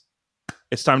business,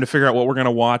 it's time to figure out what we're going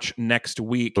to watch next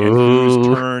week and whose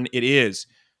turn it is.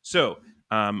 So,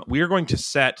 we are going to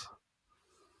set...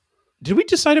 Did we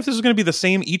decide if this was going to be the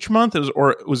same each month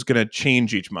or it was going to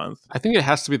change each month? I think it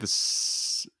has to be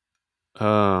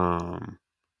I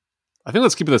think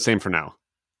let's keep it the same for now.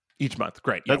 Each month.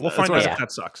 Great. Yeah, we'll find out if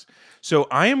that sucks. So,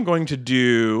 I am going to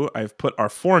do... I've put our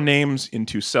 4 names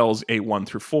into cells A1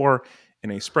 through 4 in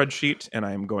a spreadsheet, and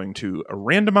I'm going to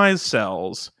randomize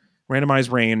cells,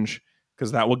 randomize range,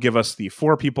 because that will give us the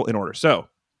 4 people in order. So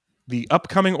the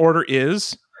upcoming order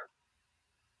is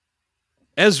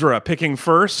Ezra picking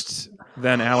first,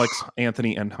 then Alex,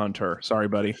 Anthony, and Hunter. Sorry,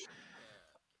 buddy.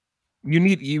 You're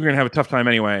going to have a tough time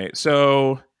anyway.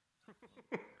 So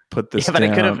put this down. But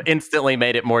it could have instantly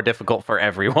made it more difficult for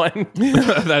everyone.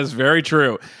 That is very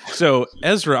true. So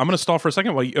Ezra, I'm going to stall for a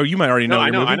second. Well, you might already know. I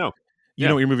know. You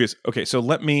know what your movie is. Okay, so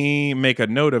let me make a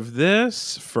note of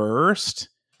this first.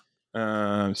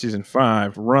 Season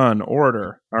 5, run,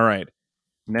 order. All right.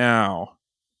 Now,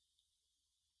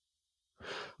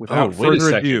 without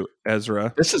further ado,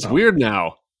 Ezra. This is weird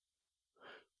now.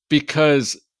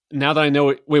 Because now that I know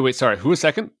it... Wait, sorry. Who was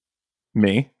second?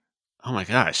 Me. Oh my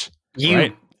gosh. You.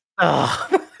 Right.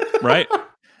 Right?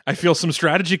 I feel some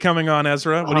strategy coming on,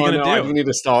 Ezra. What are you going to do? I need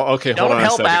to stall. Okay, hold on a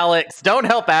second. Don't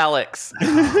help Alex.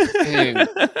 Dang.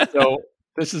 So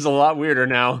this is a lot weirder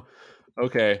now.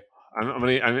 Okay, I'm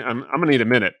gonna need a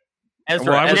minute.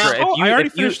 Ezra, I already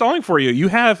finished stalling for you. You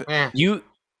have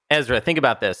Ezra. Think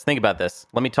about this.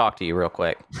 Let me talk to you real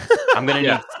quick. I'm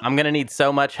gonna need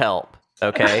so much help.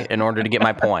 Okay, in order to get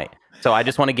my point. So I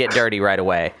just want to get dirty right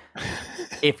away.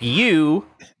 If you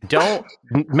don't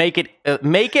make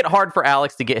it hard for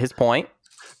Alex to get his point,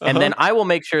 and then I will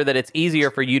make sure that it's easier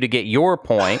for you to get your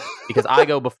point because I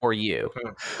go before you.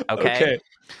 Okay.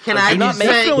 Can I just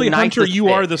say, Hunter, you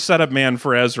are the setup man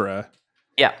for Ezra.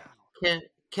 Yeah.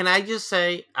 Can I just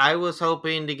say I was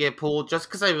hoping to get pulled just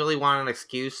because I really want an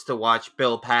excuse to watch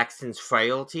Bill Paxton's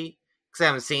Frailty because I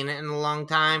haven't seen it in a long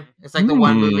time. It's like the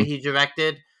one movie he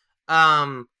directed.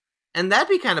 And that'd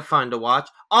be kind of fun to watch.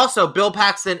 Also, Bill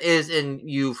Paxton is in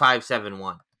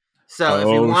U571. So if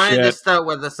you wanted to start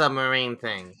with the submarine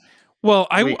thing. Well,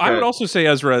 I would also say,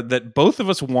 Ezra, that both of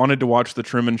us wanted to watch The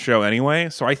Truman Show anyway,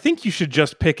 so I think you should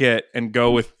just pick it and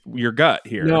go with your gut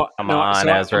here. No, Come on,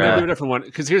 Ezra. I'm gonna do a different one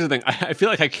because here's the thing. I feel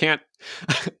like I can't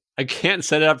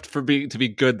set it up to be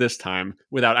good this time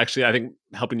without actually, I think,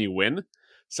 helping you win.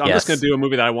 So I'm just gonna do a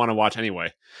movie that I want to watch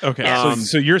anyway. Okay.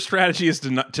 So your strategy is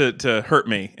to hurt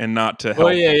me and not to help.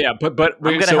 Oh yeah. But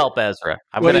I'm gonna help Ezra.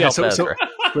 I'm gonna help Ezra.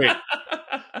 Great.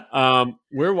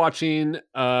 We're watching.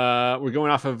 We're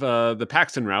going off of the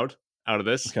Paxton route out of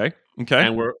this. Okay. And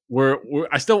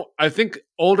I think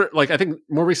older. Like I think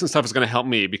more recent stuff is going to help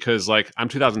me because like I'm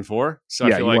 2004. So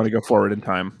I feel you want to go forward in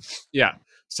time. Yeah.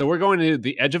 So we're going to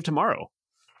The Edge of Tomorrow.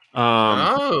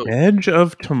 Edge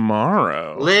of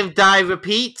Tomorrow. Live, Die,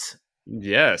 Repeat.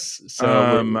 Yes.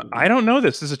 So I don't know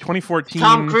this. This is a 2014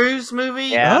 Tom Cruise movie.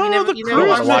 Yeah. The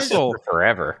Cruise Whistle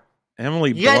forever.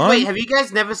 Emily You guys, Blunt. wait, have you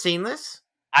guys never seen this?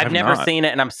 I've never not. seen it,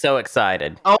 and I'm so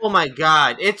excited. Oh my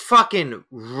god, it fucking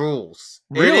rules.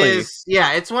 Really? It is,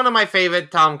 yeah, it's one of my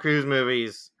favorite Tom Cruise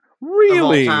movies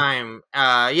Really? of all time.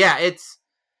 Yeah, it's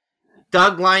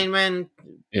Doug Lineman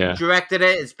directed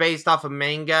it. It's based off a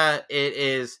manga. It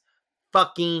is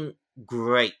fucking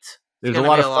great. There's a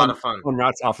lot of fun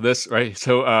routes off of this, right?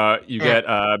 So you get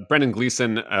Brendan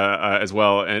Gleeson as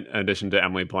well, in addition to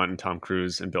Emily Blunt and Tom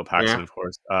Cruise and Bill Paxton, of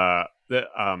course.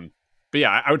 But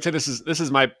yeah, I would say this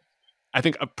is my, I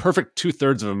think, a perfect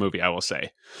 2/3 of a movie. I will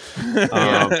say.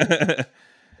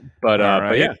 But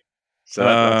yeah. So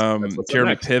that's what's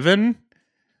Jeremy next. Piven.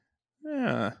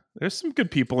 Yeah, there's some good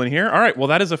people in here. All right, well,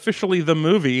 that is officially the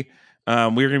movie we're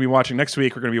going to be watching next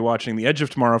week. We're going to be watching The Edge of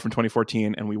Tomorrow from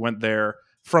 2014, and we went there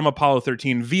from Apollo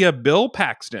 13 via Bill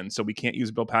Paxton, so we can't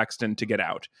use Bill Paxton to get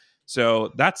out.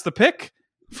 So that's the pick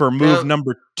for move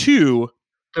number 2.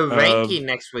 The ranking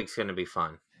next week's going to be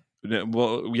fun.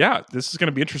 Well, yeah, this is going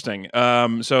to be interesting.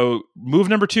 So move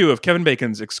number 2 of Kevin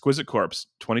Bacon's Exquisite Corpse,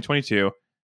 2022,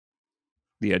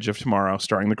 The Edge of Tomorrow,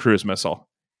 starring the cruise missile.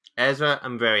 Ezra,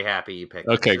 I'm very happy you picked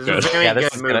Okay, this. good. This is a very this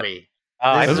good is movie.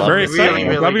 This is very exciting.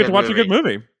 I'm glad we get to watch a good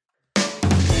movie.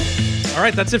 All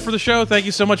right, that's it for the show. Thank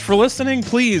you so much for listening.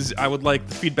 Please, I would like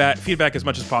the feedback as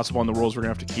much as possible on the rules. We're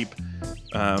going to have to keep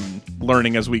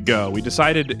learning as we go. We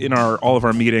decided in all of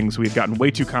our meetings we had gotten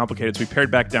way too complicated, so we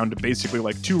pared back down to basically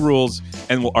like 2 rules,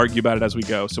 and we'll argue about it as we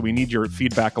go. So we need your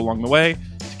feedback along the way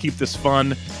to keep this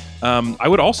fun. I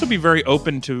would also be very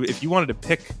open to, if you wanted to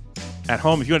pick at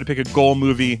home, if you wanted to pick a goal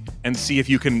movie and see if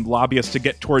you can lobby us to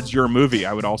get towards your movie,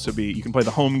 I would also be, you can play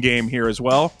the home game here as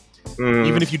well.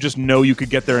 Even if you just know you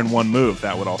could get there in one move,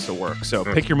 that would also work. So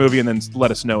pick your movie and then let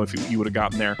us know if you would have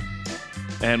gotten there.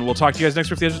 And we'll talk to you guys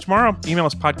next week for The Edge of Tomorrow. Email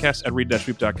us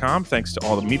podcast@read-weep.com. Thanks to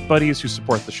all the meat buddies who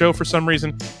support the show for some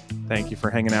reason. Thank you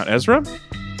for hanging out, Ezra.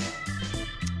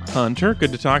 Hunter,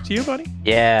 good to talk to you, buddy.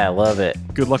 Yeah, love it.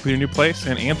 Good luck with your new place.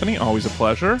 And Anthony, always a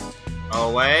pleasure.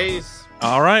 Always.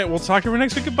 All right, we'll talk to you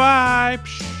next week. Goodbye.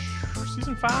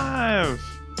 Season 5.